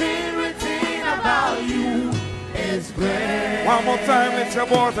 Everything written about you is great. One more time, lift your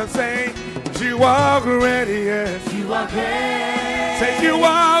voice and say, you are great, yes. You are great. Say you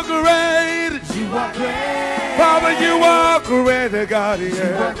are great. You are great. Father, you are great, God, You are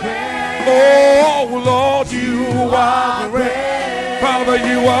yeah. great. Oh Lord, you are great. Father,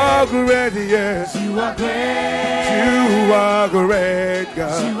 you are great, yes. You are great. You are great,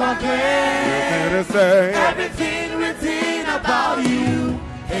 God. You are great. Everything to say. Everything written about you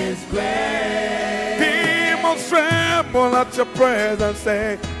is great. Demons tremble at your presence,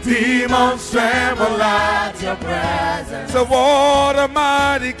 say. Demons tremble at. at your presence. So what a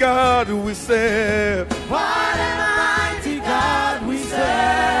mighty God we serve. What a mighty God we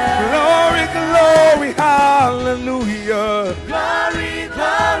serve. Glory, glory, hallelujah. Glory,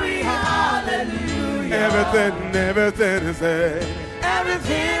 glory, hallelujah. Everything is there.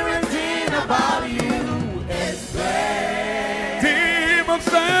 Everything written about you is great. Demons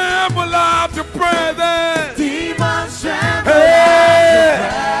tremble at your presence. Demons tremble Hey.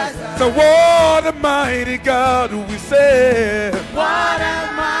 at your presence. So what a a mighty God we serve. What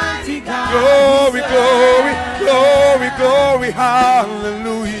a mighty God. Glory, glory, glory, glory,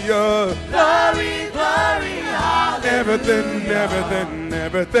 hallelujah. Glory, glory, hallelujah.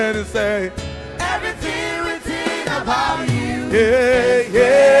 Everything to say. Everything written about you.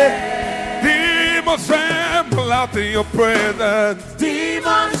 Yeah. Demons tremble out in your presence.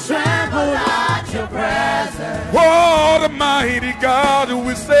 Demons tremble at your presence. What a mighty God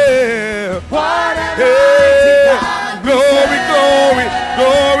we serve. What a mighty God. Glory, glory,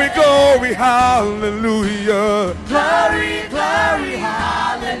 glory, glory, hallelujah. Glory, glory,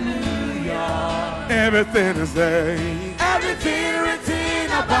 hallelujah. Everything to say. Everything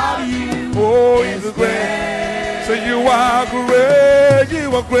written about you. Oh, he's great. So you are great.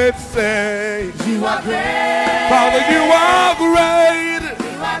 You are great. Say. You are great. Father, you are great.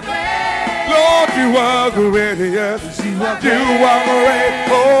 You are great. Lord, you are great. Yes. You are You great. are great.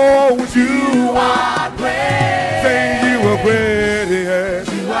 Oh, You are great. say you are great. Yes.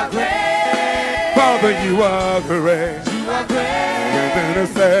 You are great. Father, you are great. You are great. Everything to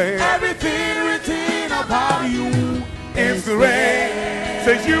say. Everything written about you It's great.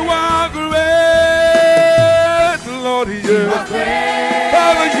 Say you are great, Lord, You are yeah. great.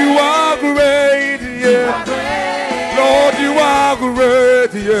 Father, you are great, You yeah. are great. Lord, you are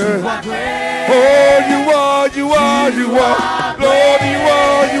great, You yeah. are great. Oh, you are. Lord, you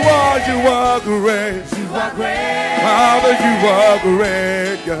are great. You are great. Father, you are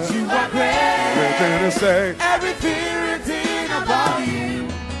great, yeah. You are great. Everything to say. Everything written about you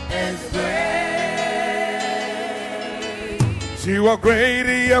is great. You are great,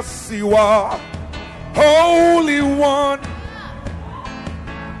 yes, you are. Holy One.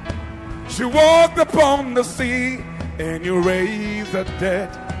 You walked upon the sea and you raised the dead.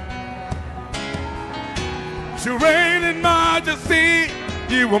 You reign in majesty.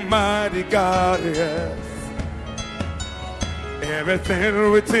 You are mighty God, yes. Everything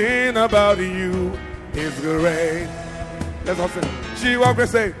written about you is great. Let's all sing. You are great,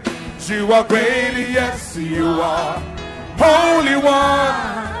 say. You are great, yes, you are. Holy One.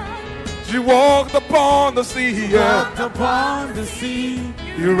 You walked upon the sea, yeah. Walked upon the sea.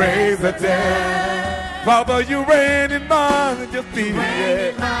 You raised the dead. Father, you reign in majesty,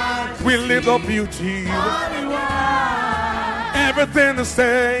 yeah. We lift up you, Jesus. Everything to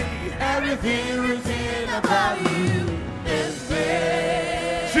say. Everything written about you is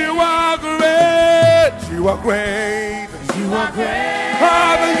great. You are great. You are great. You are great.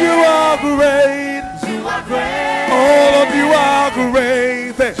 Father, you are great. You are great. All of you are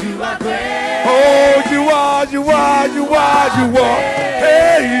great. You are great. Oh, you are.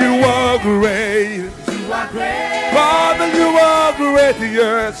 Hey, you are great. You are great. Father, you are great,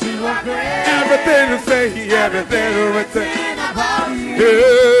 yes. You are great. Everything to say, everything to say. About you.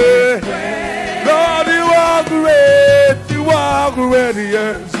 Yeah. Lord, you are great. You are great,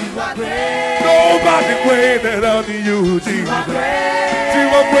 yes. You are great. Nobody greater than you, Jesus. You are great. You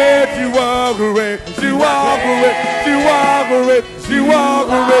are great. You are great. You are great. You are great. You are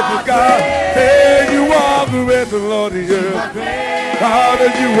great, God. Hey, you are great, Lord, You yeah. are great. Father,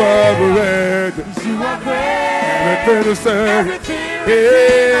 you are great. You are great. Everything to say. Everything Yeah.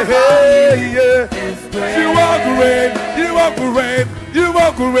 is great. You are great. You are great. You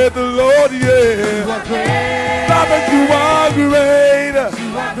are great, Lord, You yeah. are great. Father, you are great. You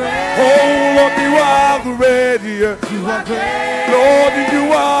are great. Oh, Lord, you are great, yeah. You are great. Lord, you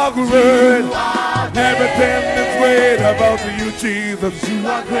are great. You are great. Everything is great about you, Jesus. You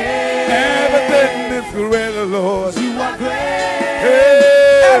are great. Everything is great, Lord. You are great.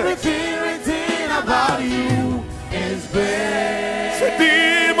 Hey. Everything written about you is great. Say,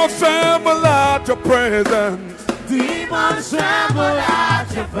 demons tremble at your presence. Demons tremble at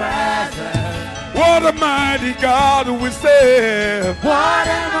your presence. What a mighty God we serve. What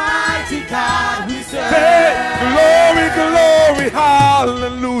a mighty God we serve. Say, glory, glory,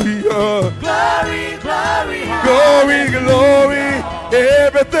 hallelujah. Glory, glory, Glory, glory,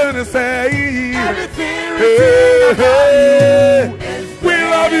 everything to say. everything Hey, written about hey. you is We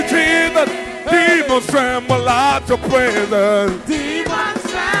love you, Jesus. Demons tremble at your presence. Demons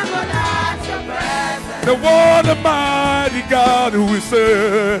tremble at your presence. The what a mighty God we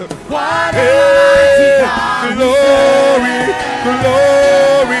serve. What a Hey, mighty God we glory, serve.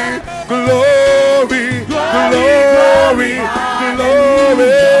 glory, glory, glory,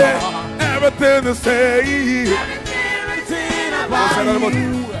 glory. Everything to say. Everything written about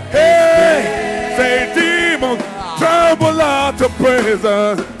you. Hey, say demons tremble at your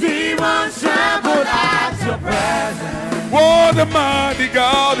presence. Demons tremble at your presence. What a mighty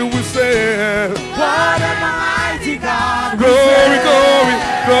God we serve. What a mighty God we Glory, serve. glory,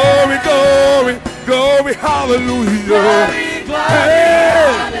 glory, glory, glory, hallelujah. Glory, glory,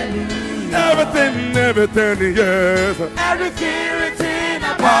 Hey. hallelujah. Everything, everything, yes. Everything written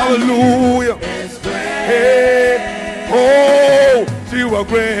about Hallelujah. you is great. Hey, oh, you are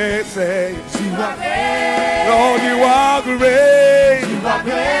great, say. You are great. Lord, you are great. You are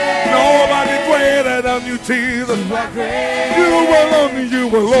great. Nobody greater than you, Jesus. You are great. You alone, you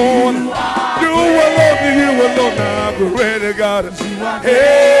alone. You alone, you alone. Now, great God. You are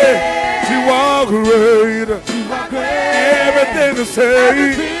Hey, you are great. You are great. Everything to say.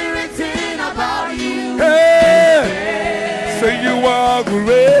 Everything written about you. Hey, say you are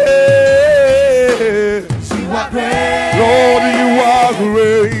great. You are great. Lord, you are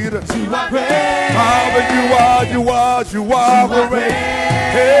great. You are great. Father, you are great.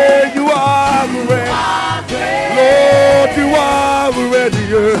 Hey, you are great. Lord, you are great.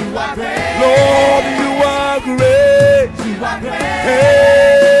 You are great. Lord, you are great. You are great.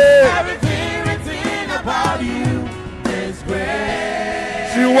 Hey, Everything written about you is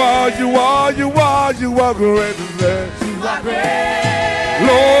great. you are great. You are great.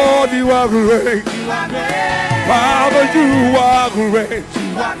 Lord, you are great. You are great. Father, you are great.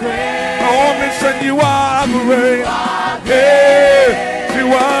 You are great. Oh, listen, you are great. Hey, you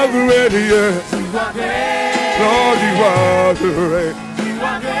are great. Yeah. You are great. Lord, you are great. You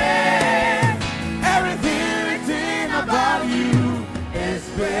are great. Everything written about you is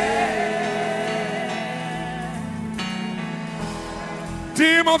great.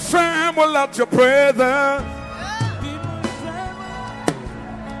 Demons tremble at your presence.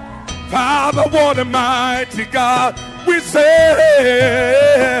 Father, what a mighty God we serve.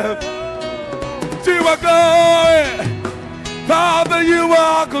 You are glory. Father, you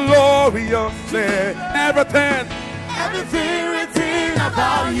are glorious. Everything. Everything written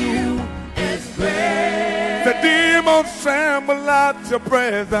about you is great. The demons tremble at your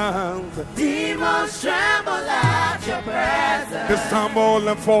presence. Demons tremble at your presence. They stumble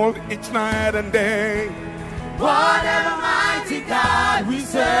and fall each night and day. Whatever mighty God we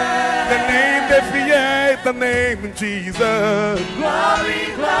serve. The name they fear, the name of Jesus. Glory,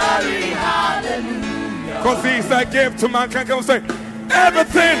 glory, hallelujah. Cause he's a gift to mankind. Come say,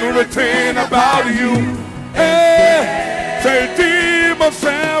 everything written about you. Hey, say, demons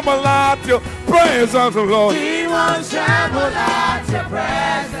tremble at your presence, Lord. Demons tremble at your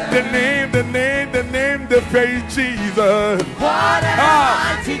presence. The name, the faith, Jesus. Whatever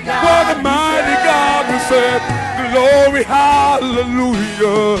mighty God What a mighty God we serve. Glory, hallelujah.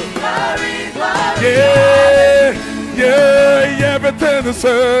 Glory, glory, Yeah, everything to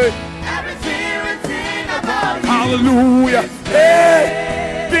say. everything written about you. Hallelujah.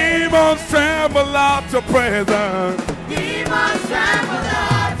 Hey, demons tremble at your presence. Demons tremble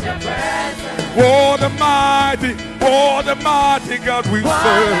at your presence. What a mighty God we What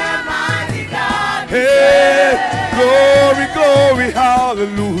serve. a mighty God we Hey, serve. glory, glory,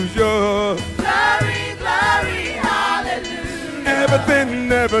 hallelujah. Glory, glory, hallelujah.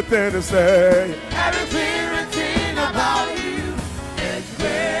 Everything to say. Everything written about you is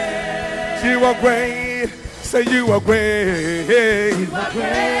great. You are great. Say you are great. You are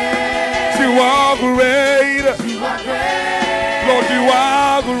great. You are great. You are great. Lord, you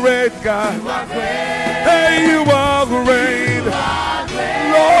are great, God. You are great. Hey, you are great. You are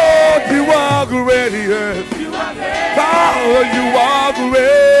great. Lord, you are great. Yes. You are great. Father, you are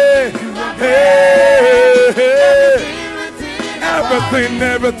great. Hey, hey.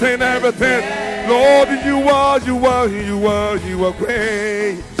 Everything. Lord, you are great.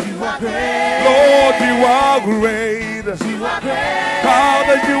 You are great. Lord, you are great. You are great.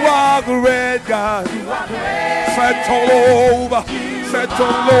 Father, you are great, God. You are great. Set all over.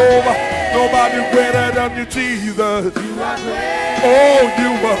 Nobody greater than you, Jesus. You are great. Oh,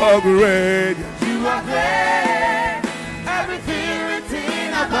 you are great. You are great. Everything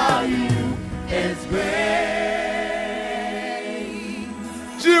written about you is great.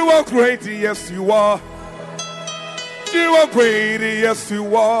 You are great, yes you are. You are great, yes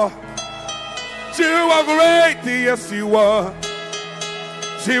you are. You are great, yes you are.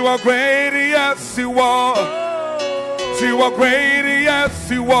 You are great, yes you are. You are great, yes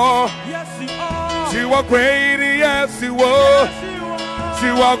you are. You are great, yes you are.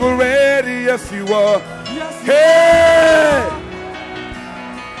 You are great, yes you are. Hey!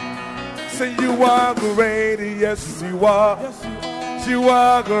 Say you are great, yes you are. You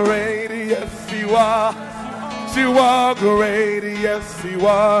are great, yes you are. You are great, yes you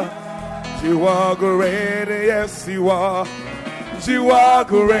are. You are great, yes you are. You are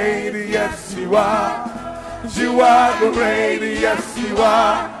great, yes you are. You are great, yes you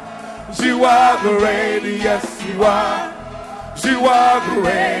are. You are great, yes you are. You are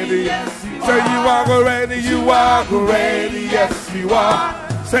great, yes you are. Say you are great, you are great, yes you are.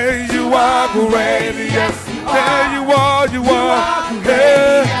 Say you are great, yes. Say you are, you are.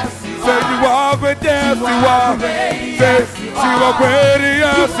 Yeah. Say you are great, yes you are. Say you are great,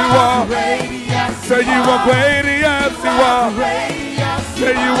 yes you are. Say you are great, yes you are.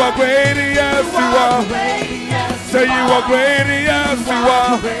 Say you are great, yes you are. Say you are great, yes you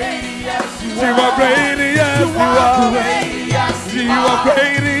are. You are great, yes you are.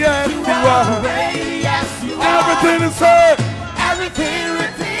 You are great, yes you are. Everything is said. Everything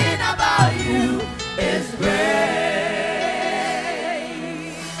written about you is great.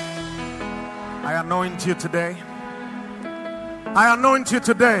 I anoint you today. I anoint you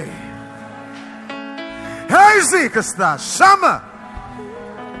today. Hey, Zikasta, Shama.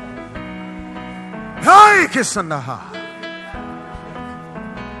 Hey, Kisanaha.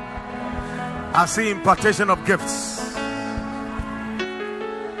 I see impartation of gifts.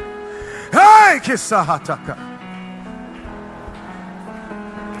 Hey, Kisahataka.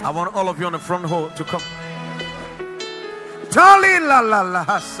 I want all of you on the front row to come. Tali la la la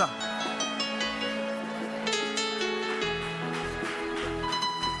hasa.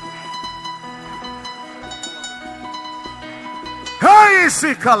 Hey,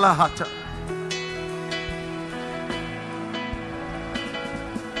 Sikalahata.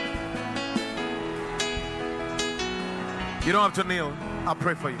 You don't have to kneel. I'll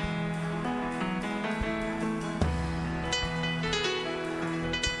pray for you.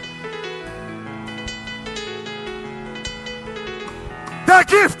 The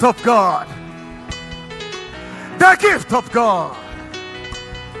gift of God. The gift of God.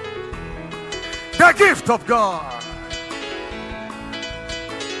 The gift of God.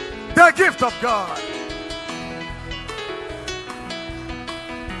 The gift of God.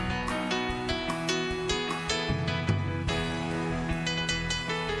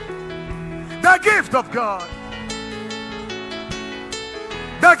 The gift of God.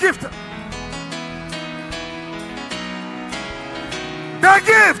 The gift. The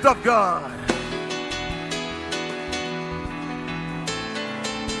gift of God.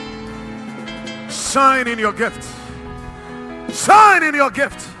 Shine in your gift. Shine in your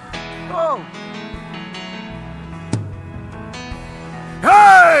gift. Oh.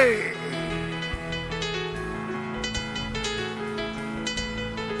 Hey.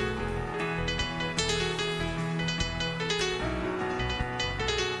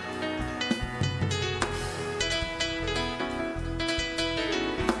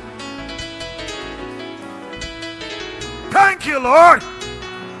 Thank you, Lord.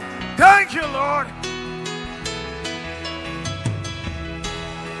 Thank you, Lord.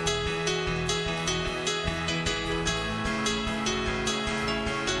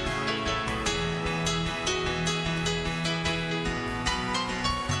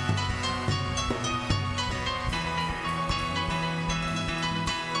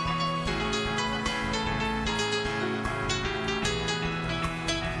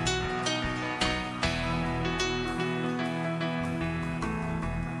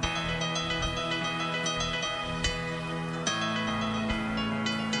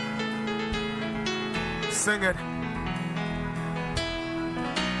 Sing it.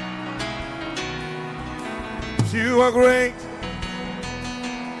 You are great.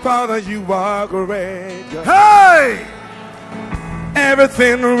 Father, you are great. Hey!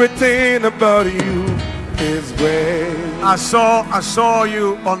 Everything written about you is great. I saw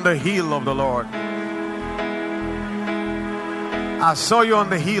you on the hill of the Lord. I saw you on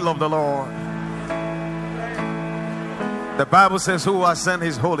the hill of the Lord. The Bible says, who has sent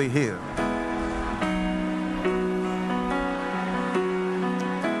his holy hill?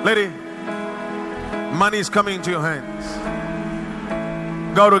 Lady, money is coming into your hands.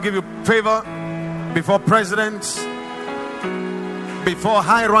 God will give you favor before presidents, before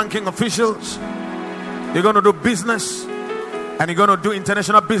high-ranking officials. You're going to do business, and you're going to do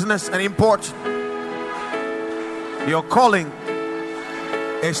international business and import. Your calling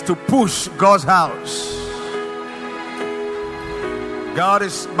is to push God's house. God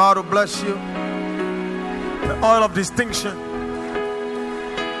is about to bless you. The oil of distinction.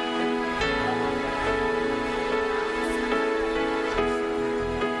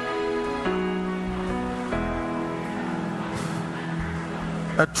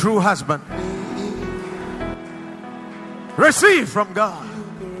 A true husband. Receive from God.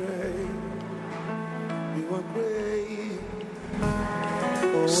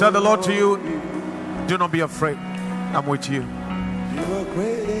 Said the Lord to you, do not be afraid. I'm with you. You are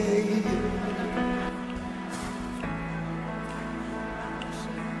great.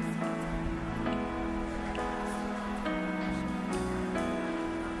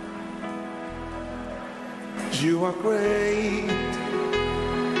 You are great.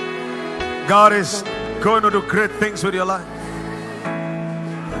 God is going to do great things with your life.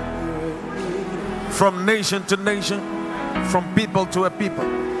 From nation to nation, from people to a people.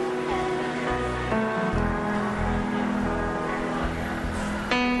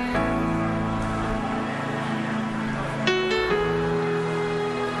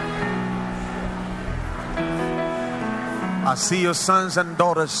 I see your sons and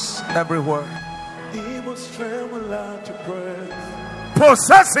daughters everywhere, Demons tremble at your presence.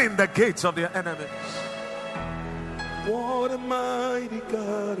 possessing the gates of their enemies. What a mighty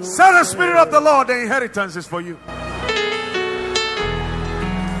God. Say the Spirit of the Lord, the inheritance is for you.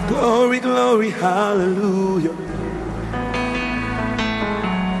 Glory, glory, hallelujah.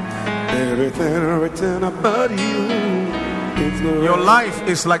 Everything written about you is great. Your life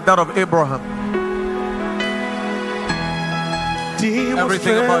is like that of Abraham. Demons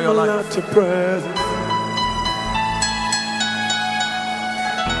everything about your tremble life. at your presence.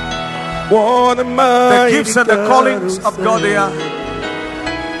 What a The mighty gifts and the God callings who of God, they are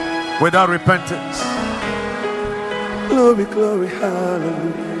saved. without repentance. Glory, glory,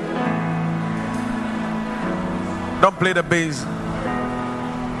 hallelujah. Don't play the bass.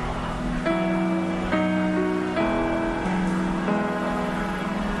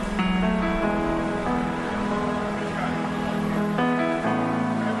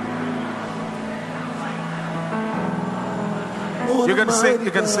 You can sing,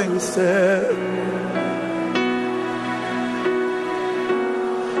 you can sing.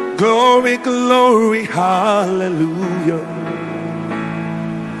 Glory, glory, hallelujah.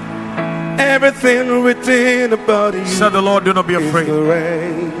 Everything written about you. Said the Lord, do not be is afraid.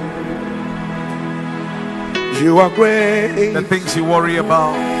 great. You are great. The things you worry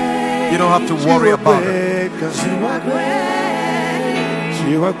about, you don't have to worry about it. You are great.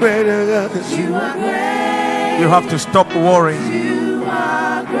 You are greater. You are great. You have to stop worrying. You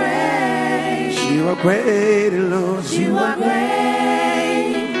are great. You are great, Lord. You are great.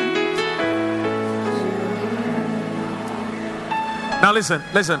 Now listen,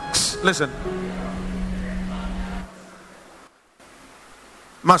 listen, listen.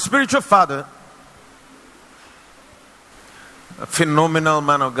 My spiritual father, a phenomenal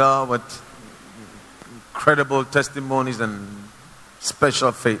man of God with incredible testimonies and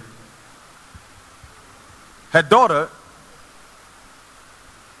special faith. Her daughter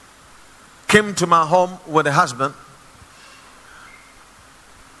came to my home with a husband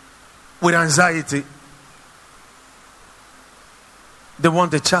with anxiety. They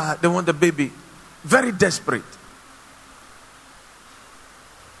want a child, they want a baby. Very desperate.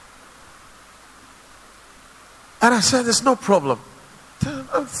 And I said, there's no problem.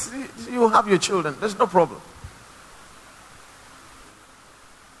 You have your children, there's no problem.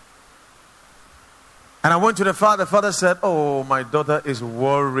 And I went to the father. The father said, oh, my daughter is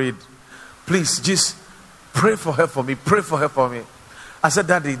worried. Please, just pray for her for me. Pray for her for me. I said,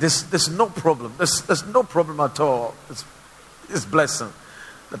 Daddy, there's no problem. There's no problem at all. It's blessing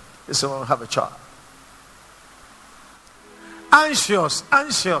that this will have a child. Anxious.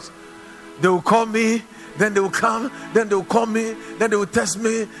 They will call me, then they will come, then they will call me, then they will text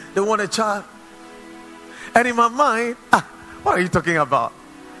me, they want a child. And in my mind, what are you talking about?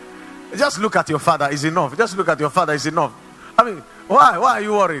 Just look at your father is enough. Just look at your father is enough. I mean, why are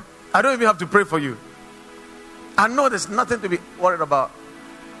you worried? I don't even have to pray for you. I know there's nothing to be worried about.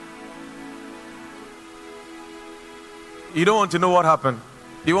 You don't want to know what happened.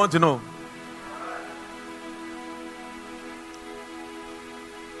 You want to know.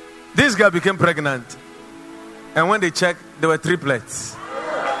 This girl became pregnant. And when they checked, there were triplets.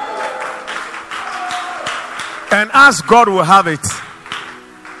 And as God will have it,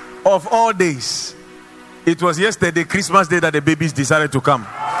 of all days, it was yesterday, Christmas Day, that the babies decided to come.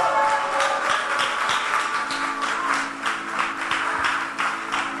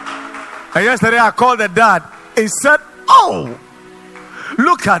 And yesterday I called the dad. He said, oh,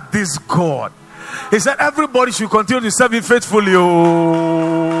 look at this God. He said, everybody should continue to serve him faithfully.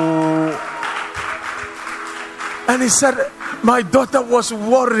 Oh. And he said, my daughter was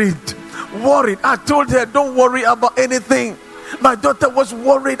worried. I told her, don't worry about anything. My daughter was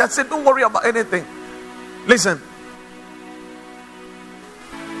worried. I said, don't worry about anything. Listen.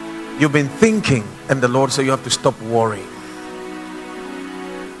 You've been thinking, and the Lord said you have to stop worrying.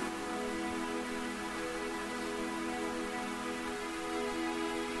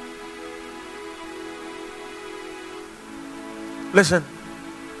 Listen.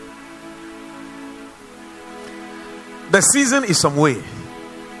 The season is some way.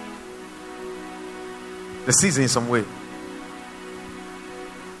 The season is some way.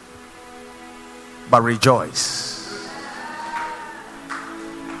 but rejoice.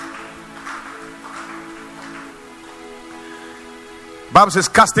 Bible says,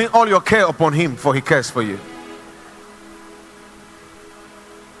 casting all your care upon him, for he cares for you.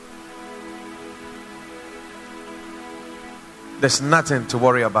 There's nothing to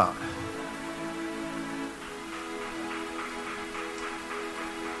worry about.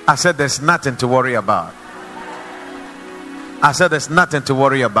 I said there's nothing to worry about. I said there's nothing to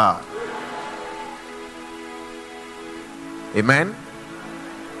worry about. Amen.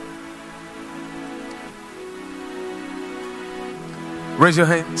 Raise your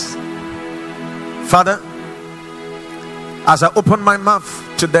hands. Father, as I open my mouth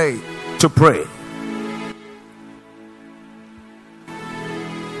today to pray,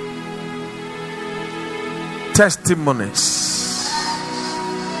 testimonies,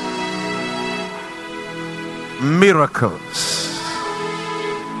 miracles,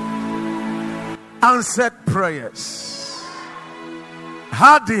 answered prayers,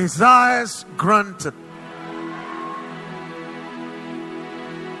 heart desires granted,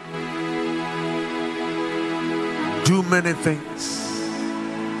 do many things.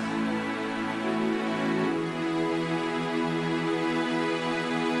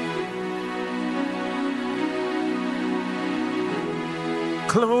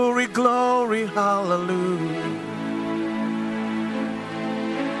 Glory, glory, hallelujah.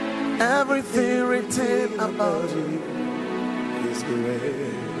 Everything written about you is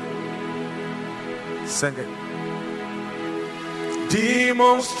great. Sing it.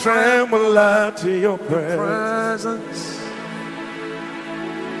 Demons tremble at your presence.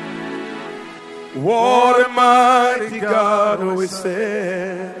 What a mighty God we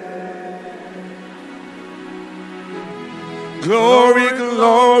serve. Glory,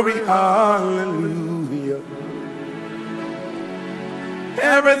 glory, hallelujah.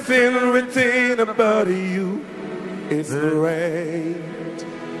 Everything written about you is great.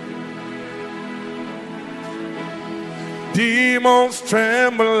 Demons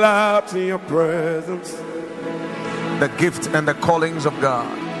tremble at your presence. The gift and the callings of God.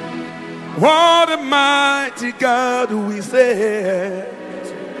 What a mighty God we serve.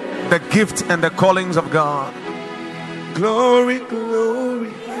 The gift and the callings of God. Glory,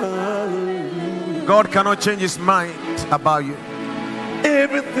 glory, hallelujah. God cannot change his mind about you.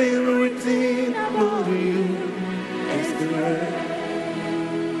 Everything written about you is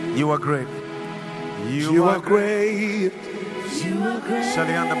great. You are great. You are great. You are great.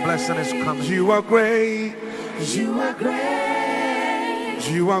 Shalian, the blessing is coming. You are great. You are great.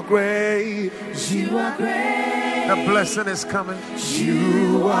 You are great. You are great. The blessing is coming.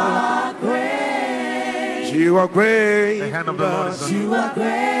 You are great. You are great. The hand of the Lord is on you. You are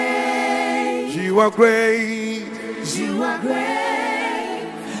great. You are great. You are great.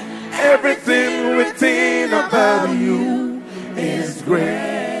 Everything written about you is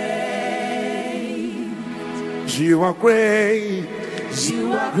great. You are great.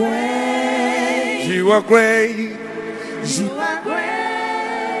 You are great. You are great. You are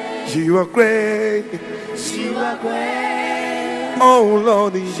great. You are great. You are great. Oh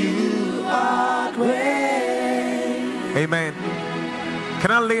Lord, you are great. Amen.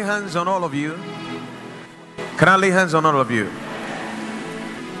 Can I lay hands on all of you? Can I lay hands on all of you?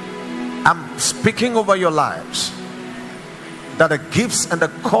 I'm speaking over your lives that the gifts and the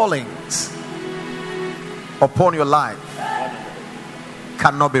callings upon your life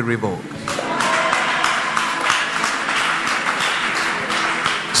cannot be revoked.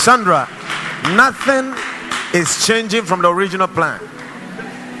 Sandra, nothing is changing from the original plan.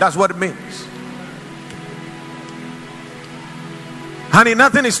 That's what it means. Honey,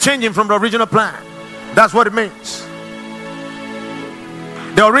 nothing is changing from the original plan. That's what it means.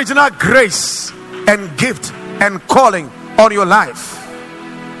 The original grace and gift and calling on your life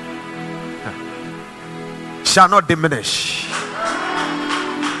shall not diminish.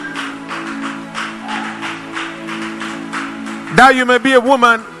 That you may be a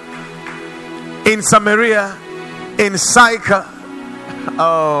woman in Samaria, in Sychar.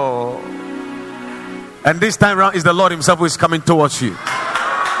 Oh. And this time around is the Lord himself who is coming towards you.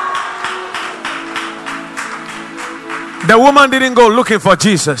 The woman didn't go looking for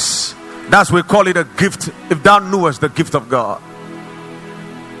Jesus. That's we call it a gift. If thou knewest the gift of God.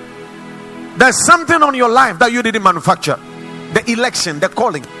 There's something on your life that you didn't manufacture. The election, the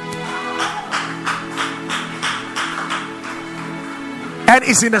calling. And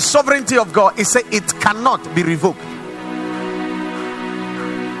it's in the sovereignty of God. It said it cannot be revoked.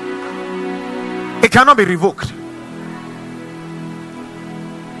 It cannot be revoked.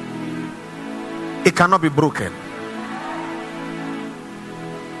 It cannot be broken.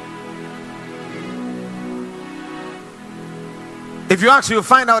 If you ask, you'll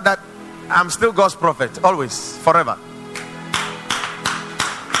find out that I'm still God's prophet, always, forever.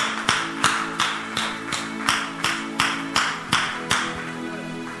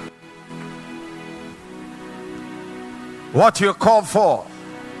 What you're called for,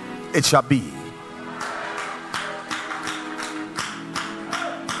 it shall be.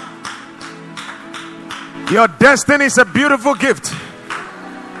 Your destiny is a beautiful gift.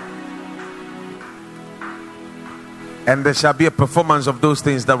 And there shall be a performance of those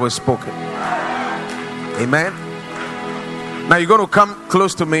things that were spoken. Amen. Now you're going to come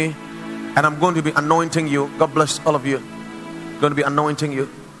close to me, and I'm going to be anointing you. God bless all of you. I'm going to be anointing you.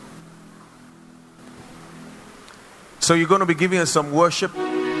 So you're going to be giving us some worship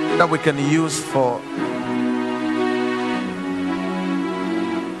that we can use for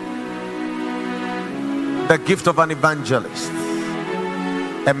the gift of an evangelist,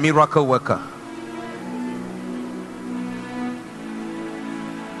 a miracle worker.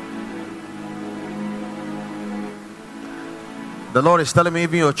 The Lord is telling me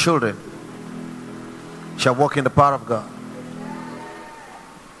even your children shall walk in the power of God.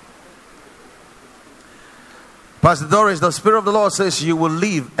 Pastor Doris, the Spirit of the Lord says you will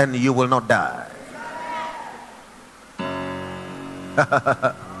live and you will not die.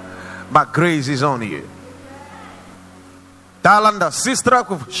 My grace is on you. Talanda sistra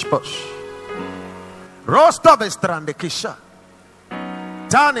kufshposh. Rosta bestrande kisha.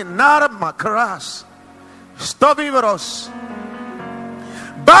 Tani nar makras. Stoviveros.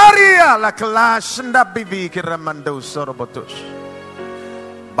 Baria la clash nda biviki ramando sorobotush.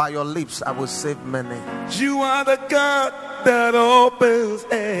 By your lips I will save many. You are the God that opens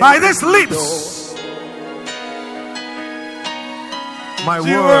by these lips my you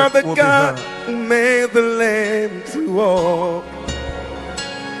word are the will God be heard. who made the lame to walk.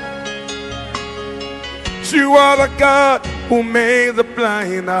 You are the God who made the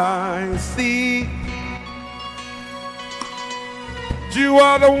blind eyes see. You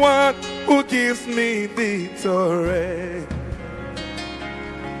are the one who gives me victory.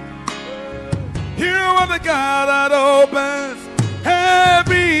 You are the God that opens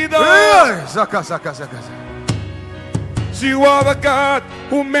every door. You are the God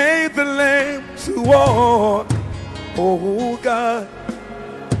who made the lame to walk. Oh God.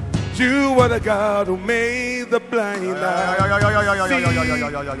 You are the God who made the blind eyes see.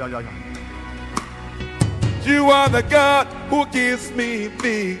 You are the God who gives me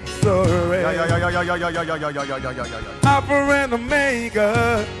victory. Alpha and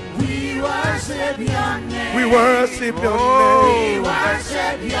Omega. We worship your name. We worship your We name.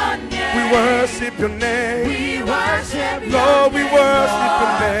 worship your name. We worship your name. We worship your Lord, we name. worship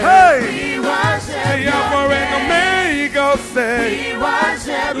your name. We worship Say your Alpha name. and Omega, say, We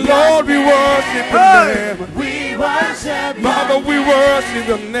worship Lord, we your worship name. your name. We worship your Father, we name. worship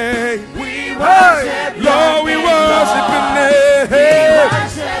your name. We worship your Lord, we name, worship your Lord. name. We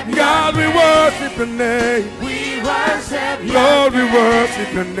worship your God, we name. worship your name. We worship your Lord, we name.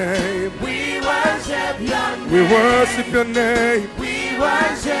 worship your name. We worship your name. We worship your name. We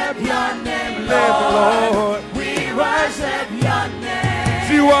worship your name, Name, Lord. Lord. We worship your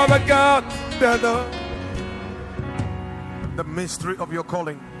name. You are the God that The mystery of your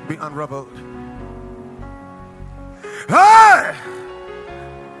calling be unraveled. Hey!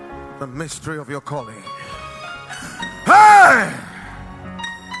 The mystery of your calling. Hey!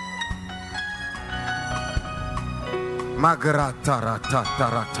 Magratara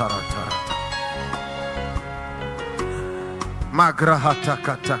tatara tara tara. Magrahata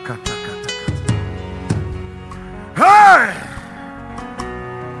kata kata kata. Hey!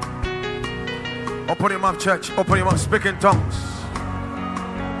 Open your mouth, church. Open your mouth. Speak in tongues.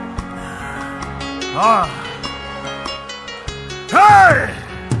 Ah. Hey!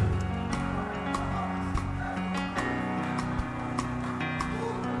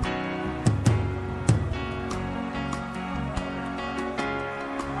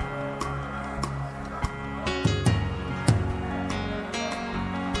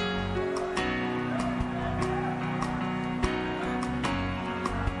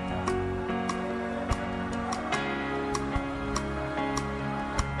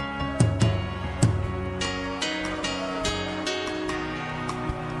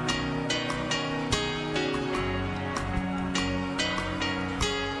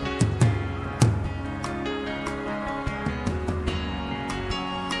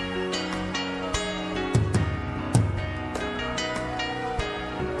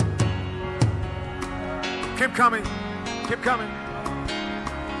 Keep coming. Keep coming.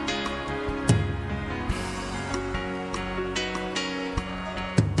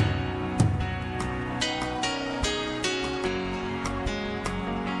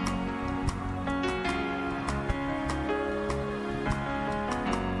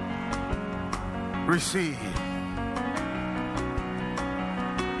 Receive.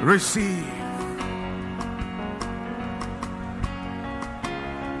 Receive.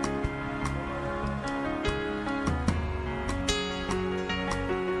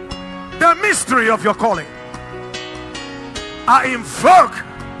 The mystery of your calling. I invoke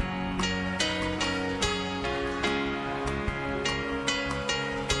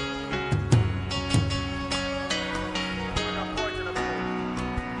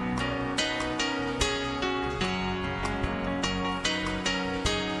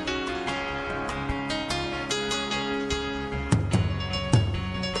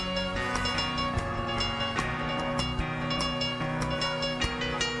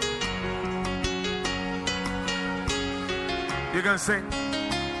You can sing.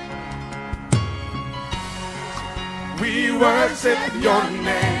 We worship your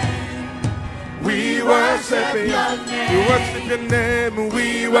name. We worship your name. We worship your name.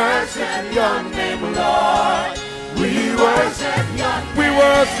 We worship your name, Lord. We worship your name. We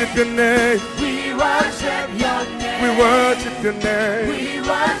worship your name. We worship your name. We worship your name. We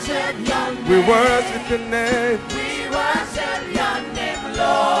worship your name. We worship your name. We worship your name,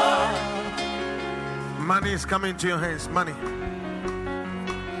 Lord. Money is coming to your hands. Money.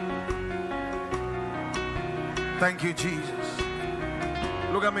 Thank you, Jesus.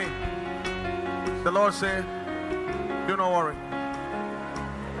 Look at me. The Lord said, do not worry.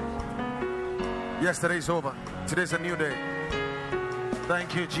 Yesterday's over. Today's a new day.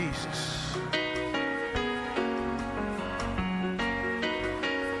 Thank you, Jesus.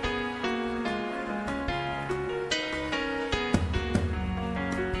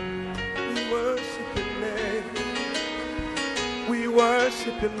 We worship your name. We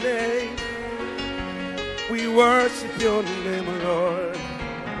worship your name. We worship your name, Lord.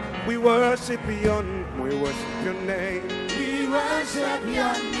 We worship your name. We worship your name. We worship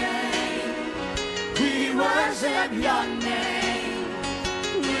your name. We worship your name.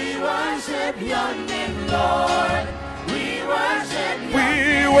 We worship your name, Lord. We worship your name.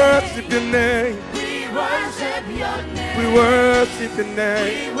 We worship your name. We worship your name. We worship your name.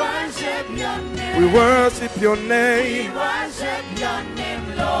 We worship your name. We worship your We name. worship your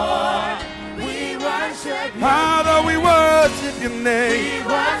name, Lord. We worship your Father, we worship your We name.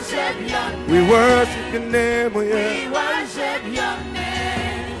 worship your name. We worship your name, oh We yeah. worship your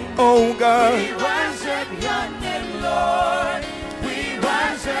name. Oh God. We worship your name, Lord. We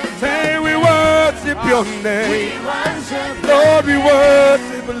worship Say we worship your We name. worship Lord, we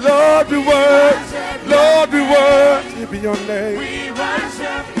worship, Lord, we worship, Lord, we worship your name. We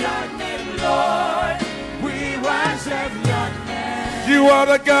worship your name, Lord. We worship your name. You are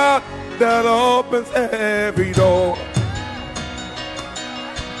the God that opens every door.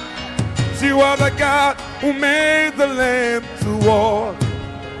 You are the God who made the lamb to walk.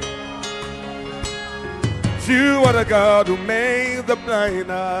 You are the God who made the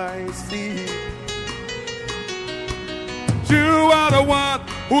blind eyes see. You are the one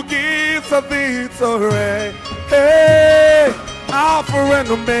who gives the victory. Hey, Alpha and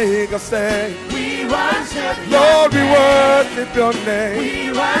Omega say, We worship your Lord, we name. worship your name.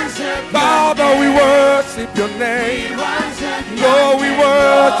 We worship your Father, we name. worship your We name. worship your Lord, we name,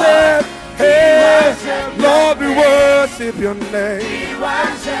 worship. Hey, worship your Lord, we worship your We name.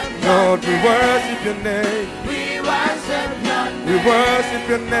 worship your Lord, we name. worship your name. We worship your name. We worship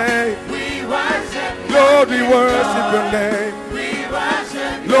your name. We worship your Lord, we name, worship your Lord. name. We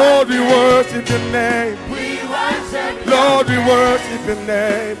worship your Lord, we name. worship your name. We worship your Lord, we name. worship your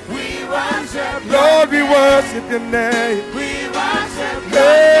name. We worship your Lord, we name. worship your name. We worship your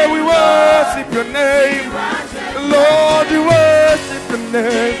Hey, name, we Lord. worship your name. Worship Lord, we worship your We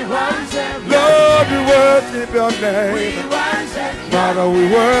name. worship your Lord, we worship your We name. worship your Father, we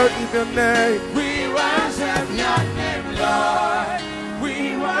worship your name. We worship your name, Lord. We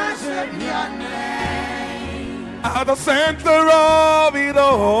worship your name. At the center of it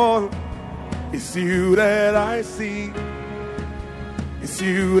all, it's you that I see. It's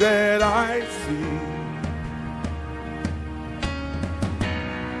you that I see.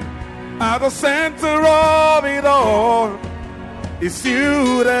 At the center of it all, it's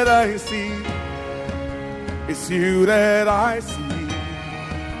you that I see. It's you that I see.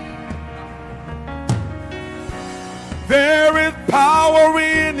 There is power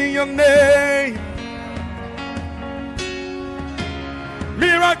in your name.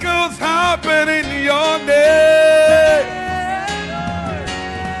 Miracles happen in your name.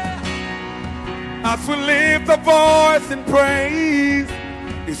 As we lift a voice in praise,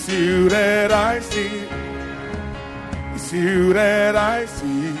 it's you that I see. It's you that I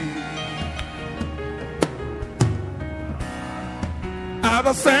see. At At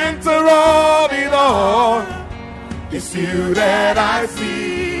the center of it all, it's you that I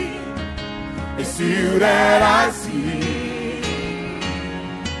see. It's you that I see.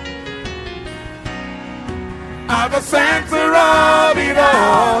 At the center of it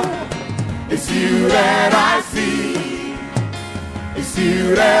all, it's you that I see. It's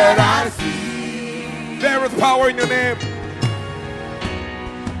you that I see. There is power in your name.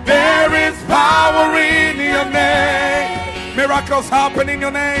 There is power in your name. Miracles happen in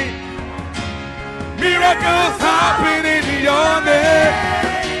your name. Miracles happen in your name.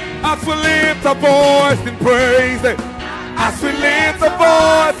 As we lift a voice in praise, as we lift a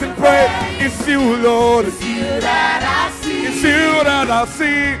voice in praise, it's you, Lord. It's you that I see. It's you that I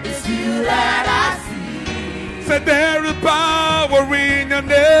see. It's you that I see. Say there is power in your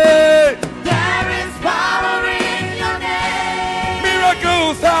name. There is power in your name.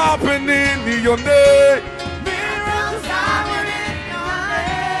 Miracles happen in your name. Miracles happen in your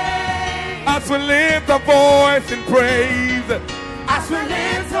name. As we lift a voice in praise, as we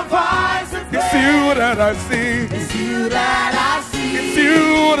lift a voice and praise, it's you that I see. it's you that I see. It's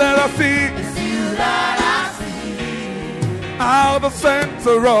you that I see. It's you that I see. Out the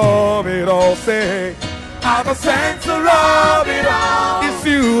center of it all, say. Out the center of it all, it's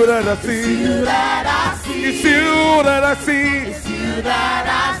you that I see. It's you that I see. It's you that I see. It's you that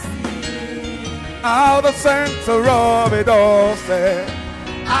I see. Out the center of it all, say.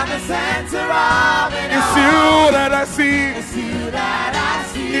 At the center of it It's all, you that I see. it's you that I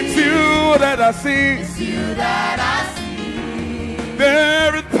see. It's you that I see. It's you that I see.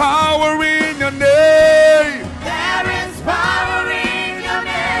 There is power in your name. There is power in your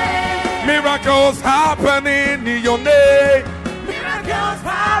name. Miracles happen in your name. Miracles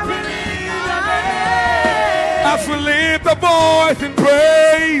happen in your name. As we lift a voice in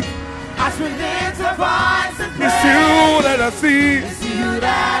praise, As we lift a voice and praise, it's you that I see. it's you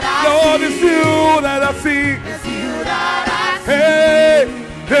that I Lord, see. it's you that I see. It's you that I see. Hey,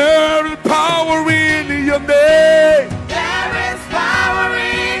 there is power in your name. There is power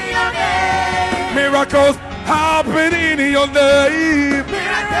in your name. Miracles happen in your name.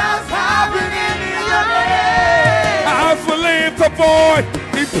 Miracles happen in your name. As we lift a voice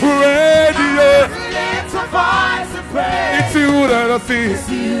in praise, As yeah. we lift a voice and praise, It's you that I see. it's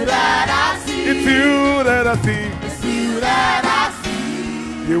you that I see. It's you that I see. It's you that I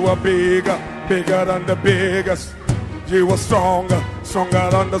see. You are bigger, bigger than the biggest. You are stronger, stronger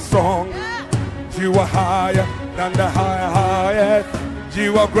than the strong. You are higher than the highest.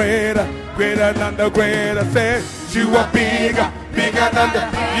 You are greater, greater than the greatest. Say, you are bigger, bigger than the.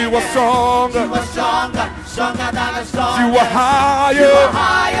 You are stronger. You are stronger, stronger than the strong. You are higher. You are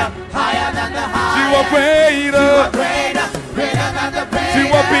higher, higher than the high. You are greater. greater, greater than the greater. You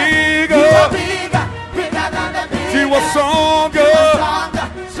are bigger. You are bigger, bigger than the bigger. You are stronger. Stronger,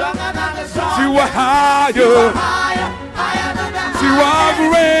 stronger than the strong. You are You higher. are higher, higher than the high. You are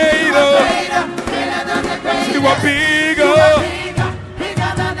greater. Greater, greater than the greater. You are bigger. Bigger,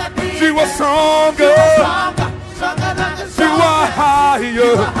 bigger than the bigger. You are stronger. Stronger, stronger than the You strong. are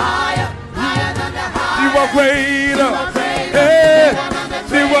higher. Higher, higher than the high. You are greater. greater, Hey, bigger than the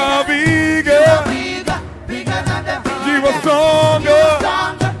you are bigger. Bigger, bigger than the bigger. You are stronger.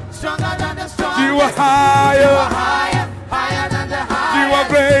 Stronger, stronger than the strong. You are higher. higher, higher than the high. You are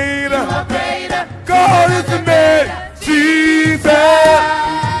greater. greater. God is the name. Jesus.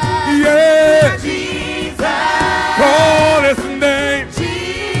 Yeah. Jesus. God is the name.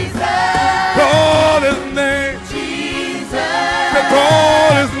 Jesus. God is the name. Jesus.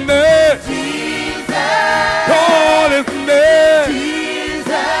 God is the name. Jesus. God is the name.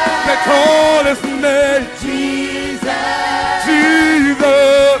 Jesus. God is the name. Jesus.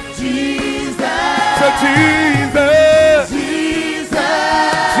 Jesus. Jesus. Say Jesus. Jesus.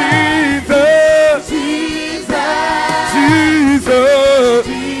 Jesus. Jesus.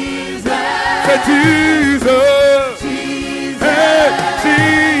 Jesus. Say Jesus. Hey,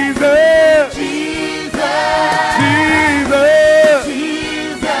 Jesus.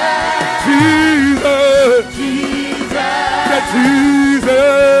 Jesus. Jesus. Say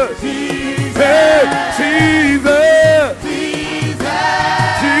Jesus. Hey, Jesus.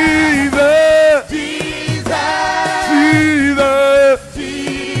 Jesus.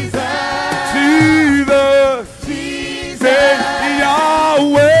 Jesus. Jesus. Say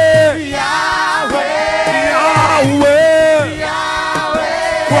Yahweh. Yahweh.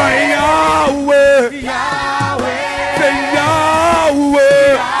 Cry Yahweh. Say Yahweh.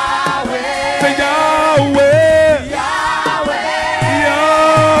 Say Yahweh. Yahweh.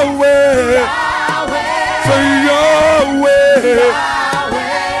 Say Yahweh.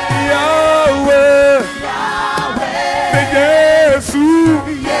 Yahweh. Say Jesus.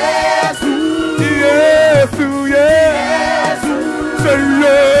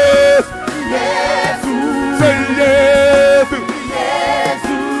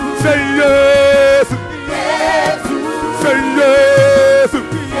 Say yes. Say yes.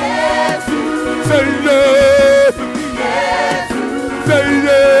 Say yes. Say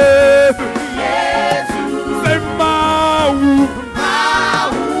yes. Say mau.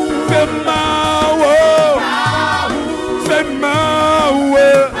 Say mau. Say mau.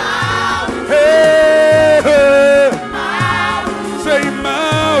 Hey, hey. Say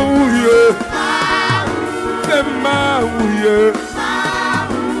mau, yeah. Say mau, yeah.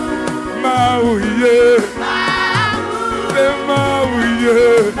 Mau, yeah. Say mau,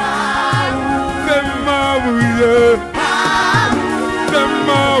 yeah. Say mau, yeah. Say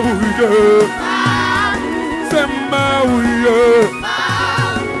mau, yeah. Say mau, yeah.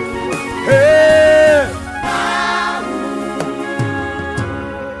 Hey.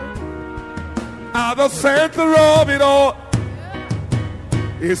 At the center of it all,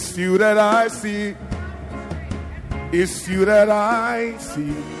 it's you that I see. It's you that I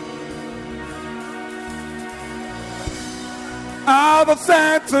see. At the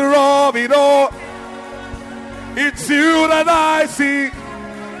center of it all, it's you that I see.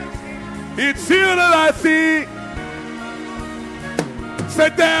 It's you that I see. Say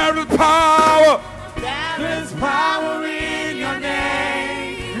there is power. There is power in your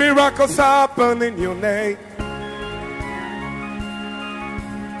name. Miracles happen in your name.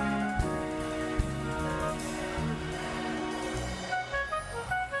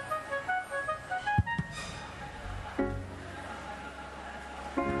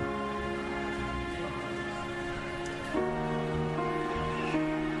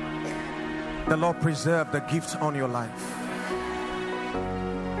 The Lord preserve the gift on your life.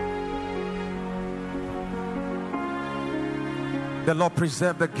 The Lord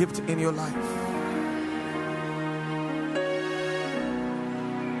preserve the gift in your life.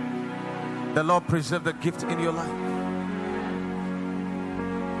 The Lord preserve the gift in your life.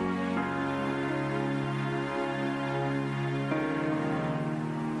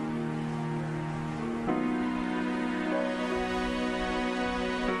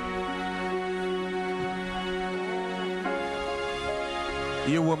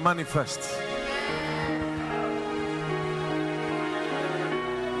 You will manifest.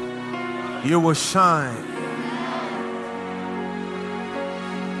 You will shine.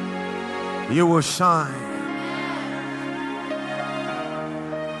 You will shine.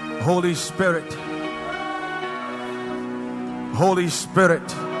 Holy Spirit. Holy Spirit.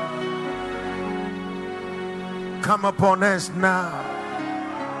 Come upon us now.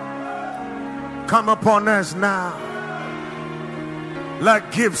 Come upon us now.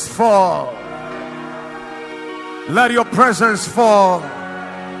 Let gifts fall. Let your presence fall.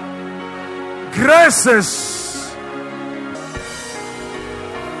 Graces.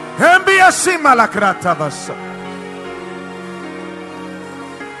 Envíasima la kratabasa.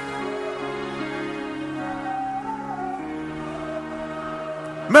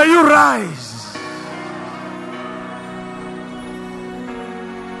 May you rise.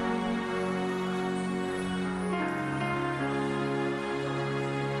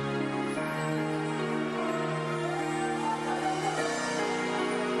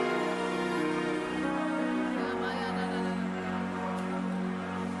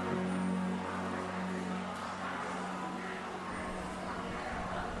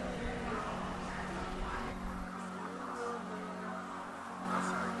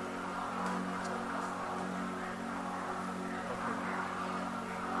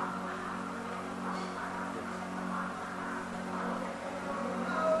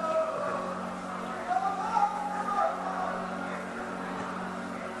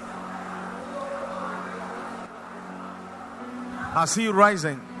 I see you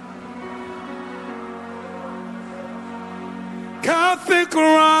rising. Can't think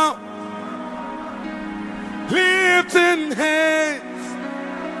around, lifting hands,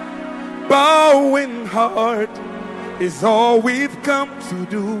 bowing heart is all we've come to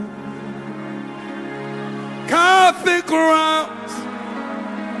do. Can't think around,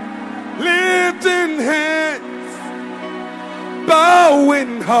 lifting hands,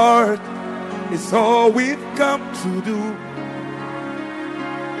 bowing heart is all we've come to do.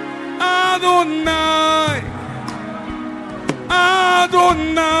 Adonai,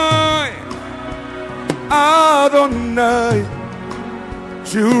 Adonai, Adonai,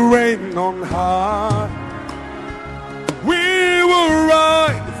 you reign on high. We will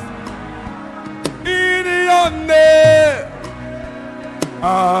rise in your name.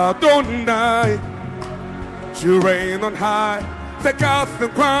 Adonai, you reign on high. Take off the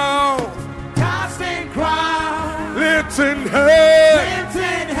crown, Casting crowns, lifting head,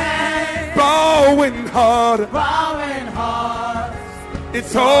 lifting hands, bowing heart. bowing hearts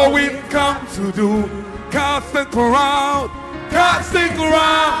It's all we've come to do. Casting around,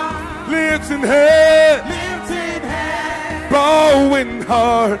 lifting head, bowing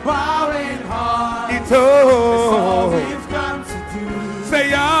heart. It's all we've come to do. say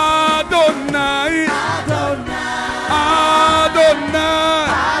Adonai, Adonai,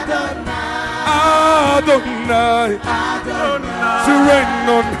 Adonai, to reign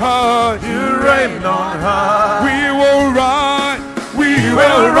on high. You reign on high. We will ride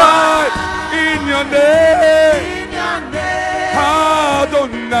in your name,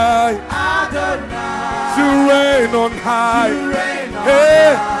 Adonai, to reign on high. Hey,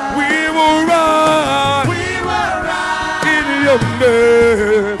 we will ride in your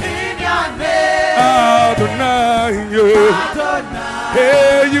name, Adonai. Yeah.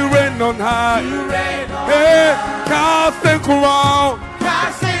 Hey, you reign on high. Hey, cast the crown,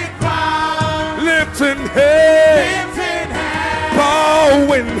 lifting head,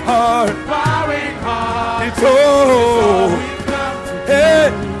 bowing heart. It's all. Hey,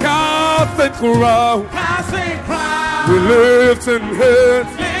 cast the crown, we lifting head,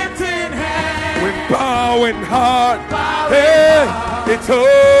 with bowing heart. Hey, it's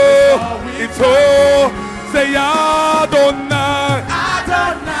all. Say Adonai,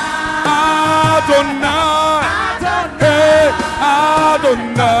 Adonai, hey,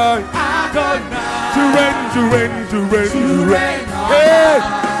 Adonai, to reign. Hey,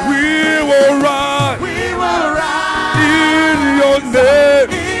 we will ride in your name,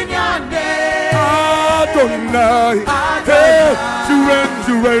 Adonai. Hey, to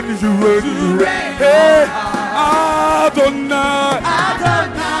reign. Hey, Adonai,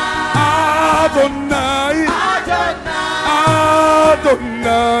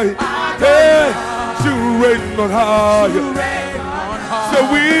 Adonai, hey, to reign on high. So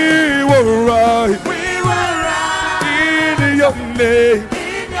we will ride in your name,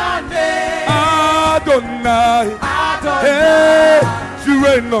 Adonai, hey, to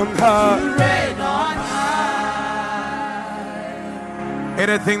reign on high.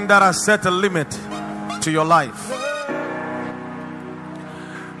 Anything that has set a limit to your life,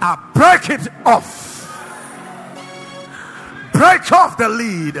 I break it off. Break off the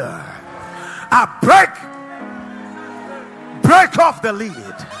lead. I break off the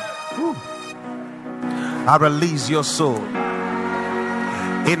lead. Ooh. I release your soul.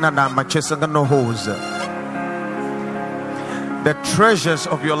 The treasures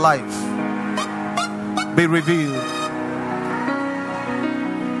of your life be revealed.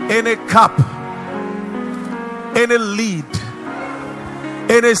 Any cup, any lead,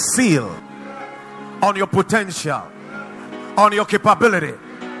 any seal on your potential, on your capability,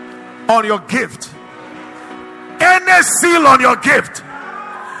 on your gift, any seal on your gift,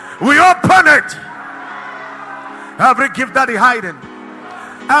 we open it. Every gift that is hiding,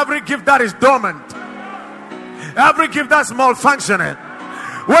 every gift that is dormant, every gift that's malfunctioning,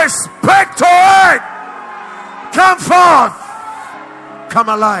 we speak to it. Come forth, come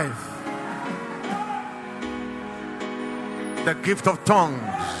alive. The gift of tongues,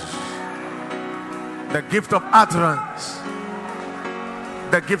 the gift of utterance,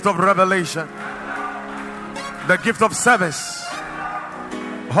 the gift of revelation, the gift of service,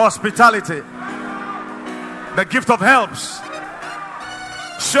 hospitality, the gift of helps,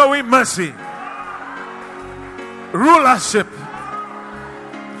 showing mercy, rulership,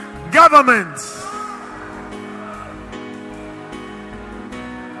 government,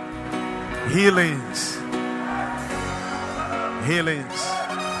 healings,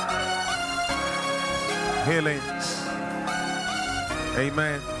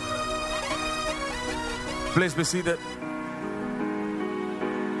 amen. Please be seated.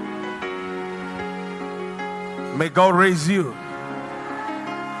 May God raise you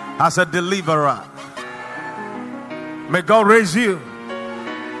as a deliverer. May God raise you.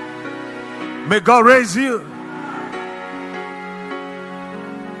 May God raise you.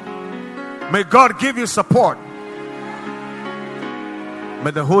 May God give you support.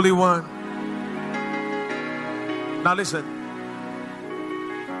 May the Holy One. Now listen.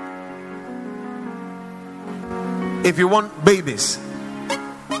 If you want babies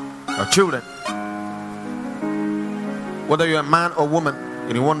or children, whether you're a man or woman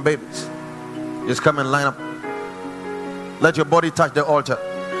and you want babies, just come and line up. Let your body touch the altar.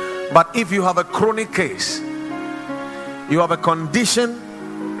 But if you have a chronic case, you have a condition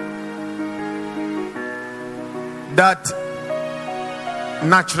that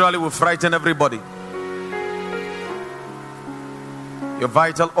naturally will frighten everybody, your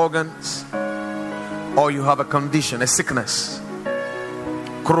vital organs, or you have a condition, a sickness,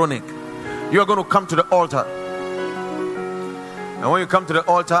 chronic, you are going to come to the altar. And when you come to the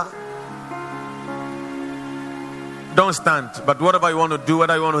altar, don't stand. But whatever you want to do,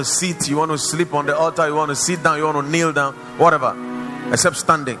 whether you want to sit, you want to sleep on the altar, you want to sit down, you want to kneel down, whatever, except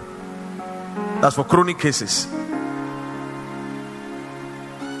standing. That's for chronic cases.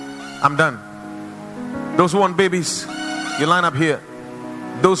 I'm done. Those who want babies, you line up here.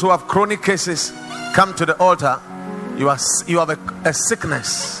 Those who have chronic cases, come to the altar. You have a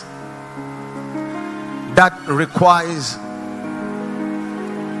sickness that requires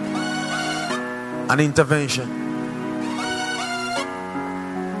an intervention.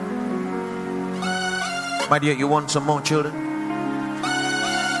 My dear, you want some more children?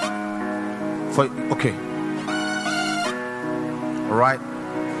 Okay. All right.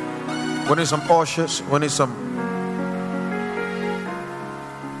 We need some ushers. We need some.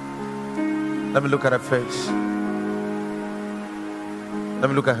 Let me look at her face. Let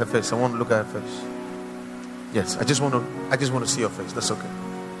me look at her face. I want to look at her face. Yes, I just want to see your face. That's okay.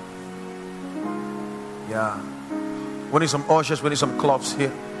 Yeah. We need some ushers. We need some cloths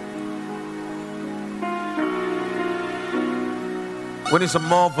here. We need some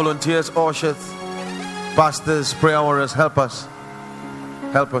more volunteers, ushers, pastors, prayer warriors. Help us.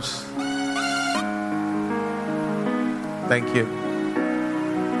 Help us. Thank you.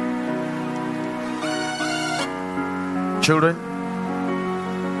 Children,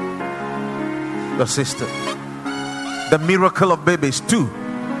 your sister. The miracle of babies too.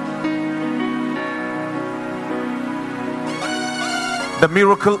 The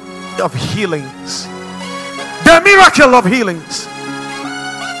miracle of healings. The miracle of healings.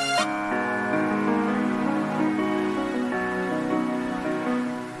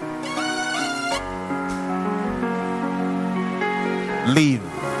 Leave.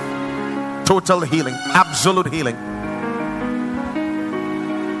 Total healing. Absolute healing.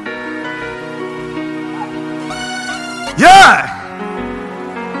 Yeah.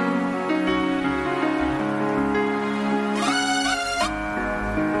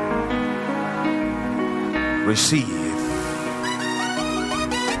 Receive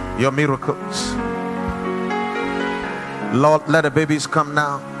your miracles. Lord, let the babies come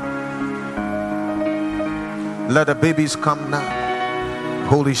now. Let the babies come now.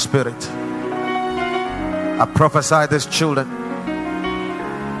 Holy Spirit, I prophesy these children.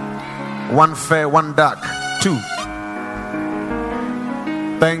 One fair, one dark, two.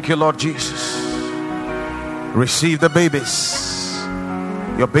 Thank you, Lord Jesus. Receive the babies.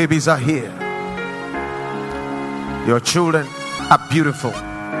 Your babies are here. Your children are beautiful.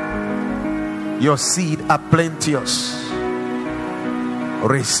 Your seed are plenteous.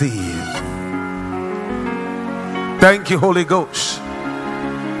 Receive. Thank you, Holy Ghost,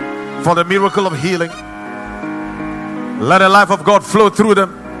 for the miracle of healing. Let the life of God flow through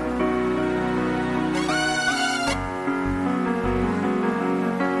them.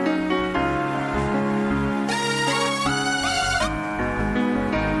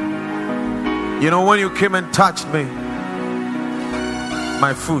 You know, when you came and touched me,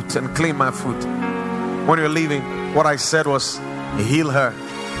 my foot, and cleaned my foot, when you're leaving, what I said was, heal her.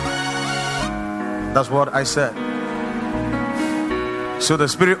 That's what I said. So the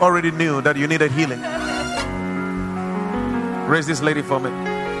Spirit already knew that you needed healing. Raise this lady for me.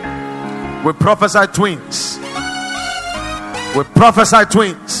 We prophesy twins. We prophesy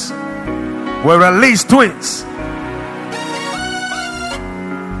twins. We release twins.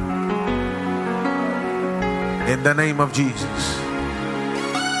 In the name of Jesus.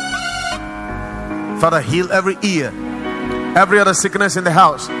 Father, heal every ear. Every other sickness in the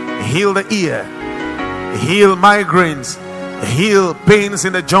house, heal the ear. Heal migraines. Heal pains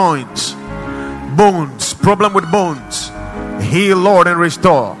in the joints. Bones, problem with bones. Heal, Lord, and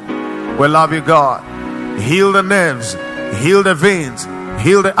restore. We love you, God. Heal the nerves. Heal the veins.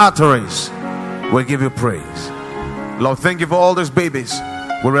 Heal the arteries. We give you praise. Lord, thank you for all these babies.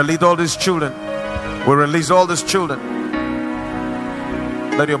 We release all these children. We release all these children.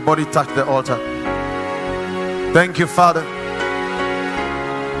 Let your body touch the altar. Thank you, Father.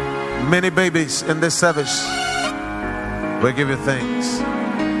 Many babies in this service. We give you thanks.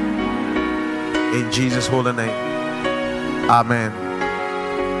 In Jesus' holy name. Amen.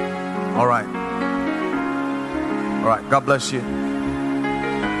 All right. All right. God bless you.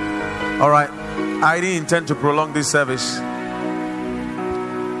 All right. I didn't intend to prolong this service.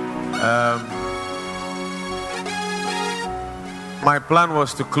 My plan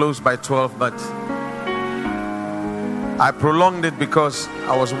was to close by 12, but I prolonged it because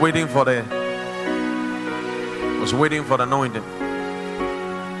I was waiting for the anointing.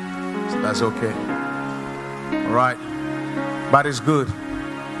 So that's okay. All right. But it's good.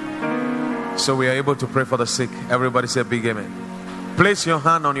 So we are able to pray for the sick. Everybody say big amen. Place your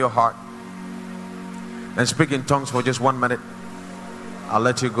hand on your heart and speak in tongues for just 1 minute. I'll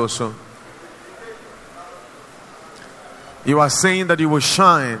let you go soon. You are saying that you will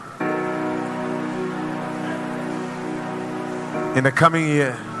shine in the coming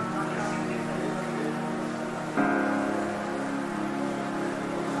year.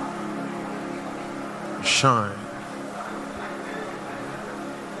 Shine.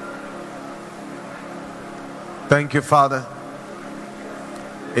 Thank you, Father.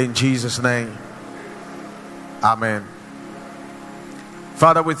 In Jesus' name. Amen.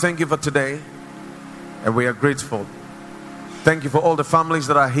 Father, we thank you for today, and we are grateful. Thank you for all the families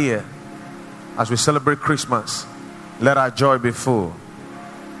that are here as we celebrate Christmas. Let our joy be full.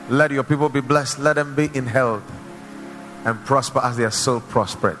 Let your people be blessed. Let them be in health and prosper as their soul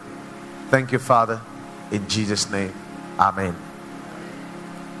prospered. Thank you, Father. In Jesus' name. Amen.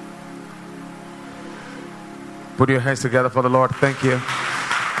 Put your hands together for the Lord. Thank you.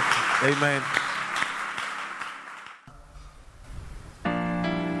 Amen.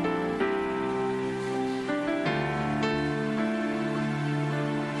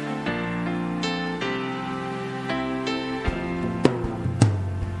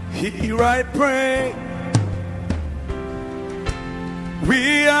 Here I pray,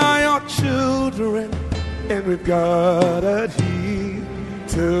 we are your children, and we've gathered here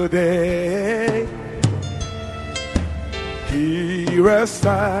today. Hear us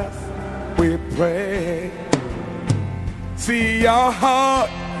as we pray. See our heart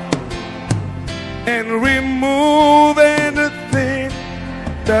and remove anything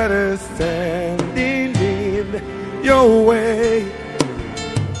that is standing in your way.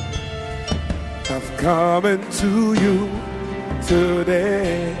 I've come into you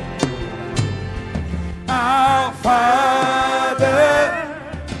today. Our Father,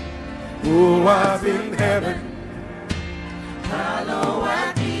 who art in heaven,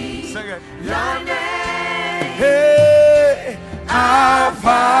 Hallowed be your name. hey, our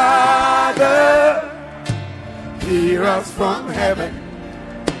Father, hear us from heaven.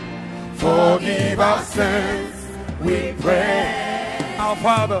 Forgive our sins, we pray. Our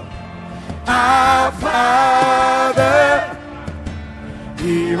Father,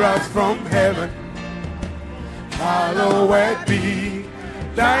 hear us from heaven. Hallowed be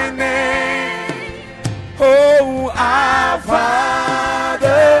thy name. Oh, our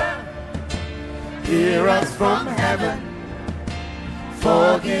Father, hear us from heaven.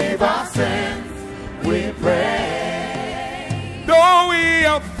 Forgive our sins, we pray. Though we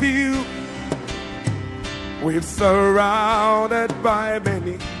are few, we're surrounded by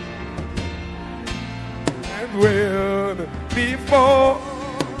many, and will before.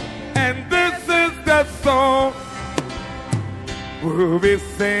 And this is the song we'll be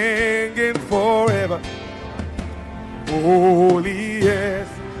singing forever. Holy is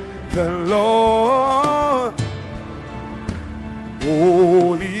the Lord.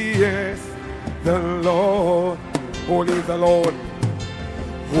 Holy is the Lord. Holy is the Lord.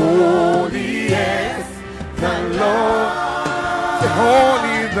 Holy is the Lord. Say,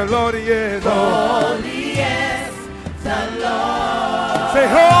 holy is the Lord, yes. Holy is the Lord. Say,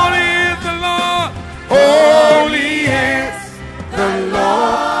 holy is the Lord. Holy is the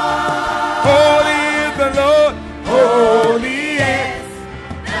Lord. Holy is the Lord. Holy is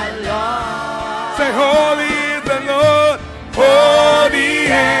The Lord. Say, holy is the Lord. Holy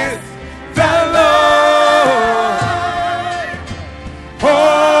is the Lord.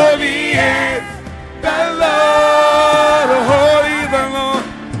 Holy is the Lord. Holy is the Lord.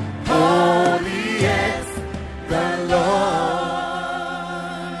 Holy is the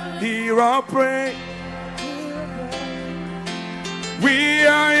Lord. Hear our prayer. We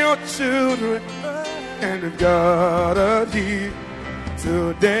are your children, and we've gathered here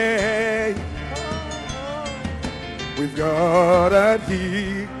today. We've gathered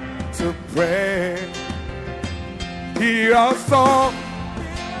here to pray. Hear our song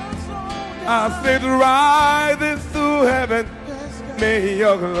as it rises to heaven. May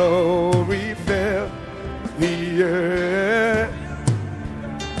your glory fill the earth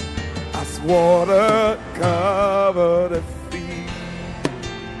as water cover the sea.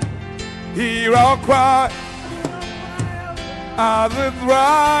 Hear our cry as it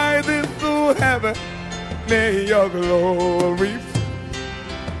rises to heaven. May your glory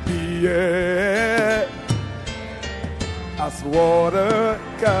be as water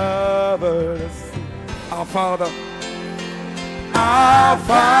cover the sea. Our Father,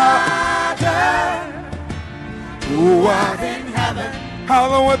 who art In heaven,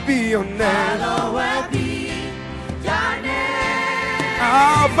 hallowed be your name. hallowed be your name.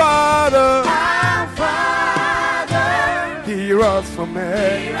 Our Father, Our Father, hear Hear us from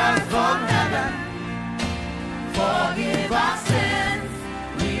heaven. Hear us from heaven. Forgive our sins,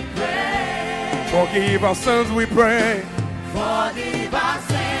 we pray. Forgive our sins, we pray. Forgive our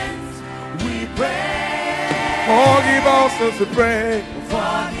sins, we pray. Forgive our sins, we pray.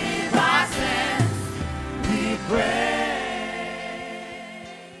 Forgive our sins, we pray.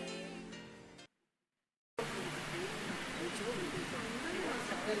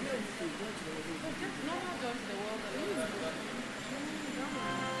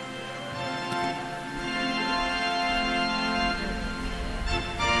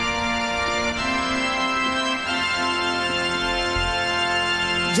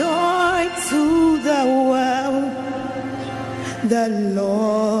 Joy to the world, the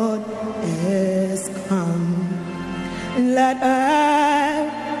Lord is come. Let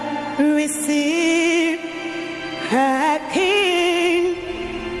earth receive her King.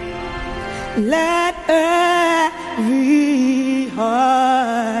 Let every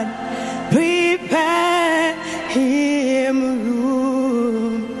heart prepare him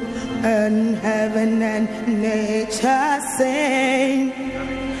room, and heaven and nature sing.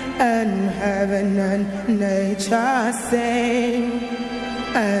 And heaven and nature sing,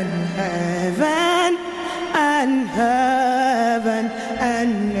 and heaven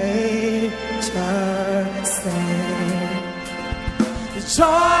and nature sing.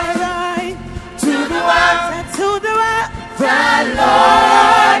 Joy To the world, to the world, the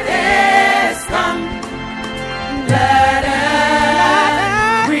Lord is come. Let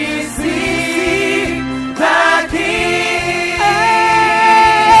us receive the King.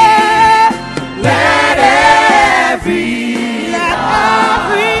 Let every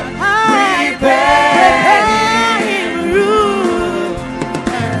heart prepare him room.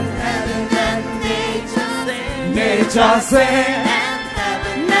 And heaven and nature sing. Nature sing.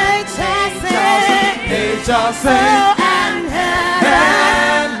 Nature sing. And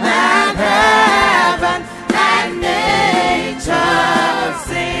heaven and nature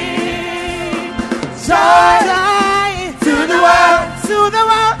sing. Joy to the world,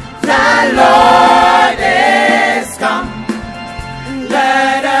 the Lord is come.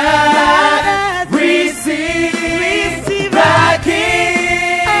 Let us receive the King.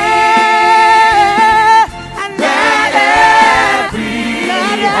 and Let every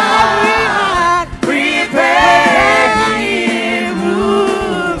heart prepare him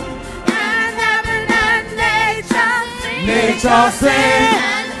room. And heaven and nature sing. Nature sing.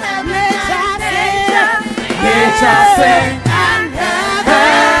 And heaven and nature sing. Nature sing. And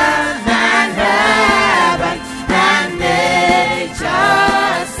heaven and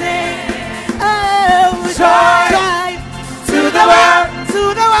nature sing. Joy to the world,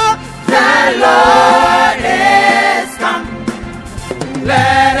 the Lord is come.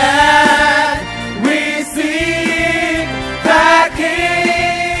 Let us receive the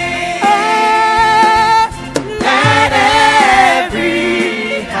King. Let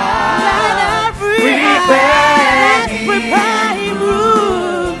every heart prepare him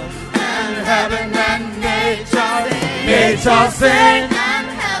room. And heaven and nature sing. Nature sing. And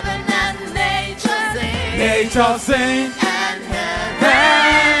heaven and nature sing. Nature sing.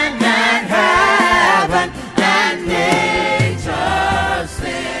 And heaven and nature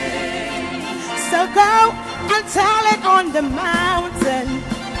sing. So go and tell it on the mountain,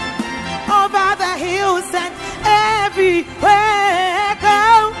 over the hills and everywhere.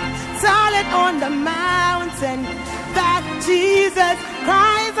 Go tell it on the mountain that Jesus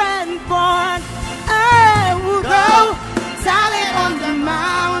Christ is born. Oh, go tell it on the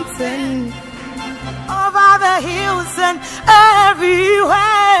mountain, over the hills and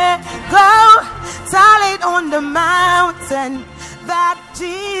everywhere. Go tell it on the mountain that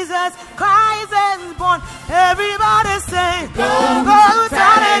Jesus Christ is born. Everybody say, go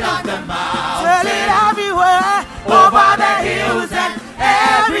tell it on the mountain, tell it everywhere, over the hills and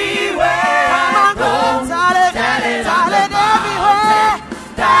everywhere. Come on, go tell it everywhere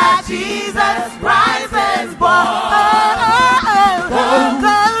that Jesus Christ is born. Go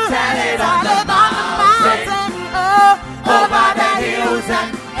tell it on the mountain, over the hills and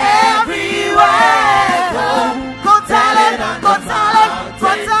everywhere. Go tell it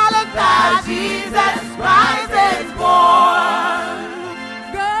that Jesus Christ is born.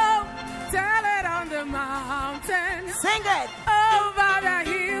 Go tell it on the mountain, Sing it. over the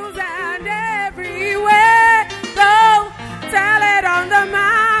hills and everywhere. Go tell it on the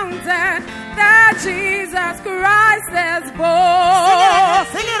mountain that Jesus Christ is born.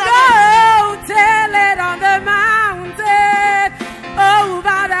 Sing it Go again. tell it on the mountain,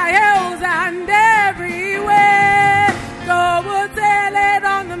 over the hills and everywhere. Go tell it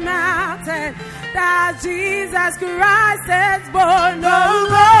on the mountain that Jesus Christ is born.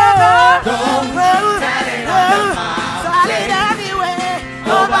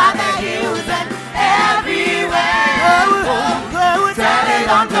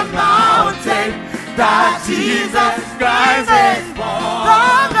 that Jesus Christ is born.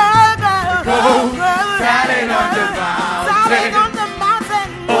 Go, tell it on the mountain,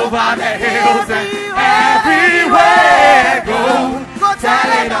 over the hills and everywhere. Go,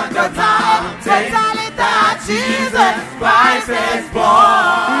 tell it on the mountain, that Jesus Christ is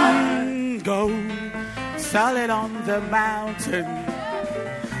born. Go, tell it on the mountain,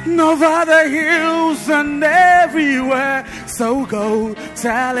 over the hills and everywhere. So go,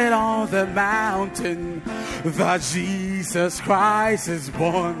 tell it on the mountain, that Jesus Christ is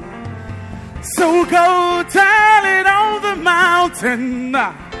born. So go, tell it on the mountain,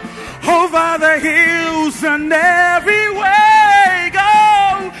 over the hills and everywhere.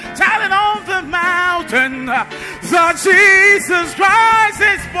 Go, tell it on the mountain, that Jesus Christ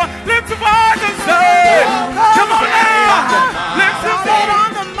is born. Lift your voice and say, come on now, lift your voice.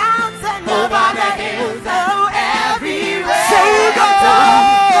 On the mountain, over the hills, everywhere. So go,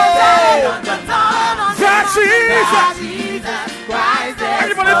 that Jesus Christ is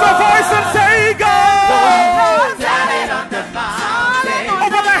everybody lift your voice and say, go. tell it on the mountain,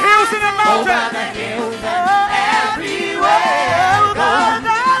 Over the hills and the over mountains. the hills, everywhere.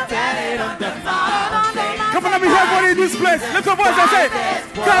 Tell it on the mountain. Come on, let me hear everybody in this place. Lift your voice and say,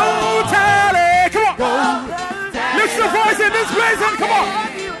 go tell it. Come on. Lift your voice in this place and come on.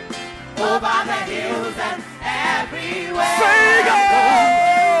 Over the hills and everywhere. Say go.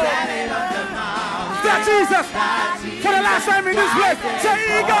 Tell it on the mountain. That Jesus. For the last time in this place.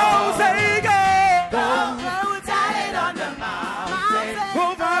 Say go. Say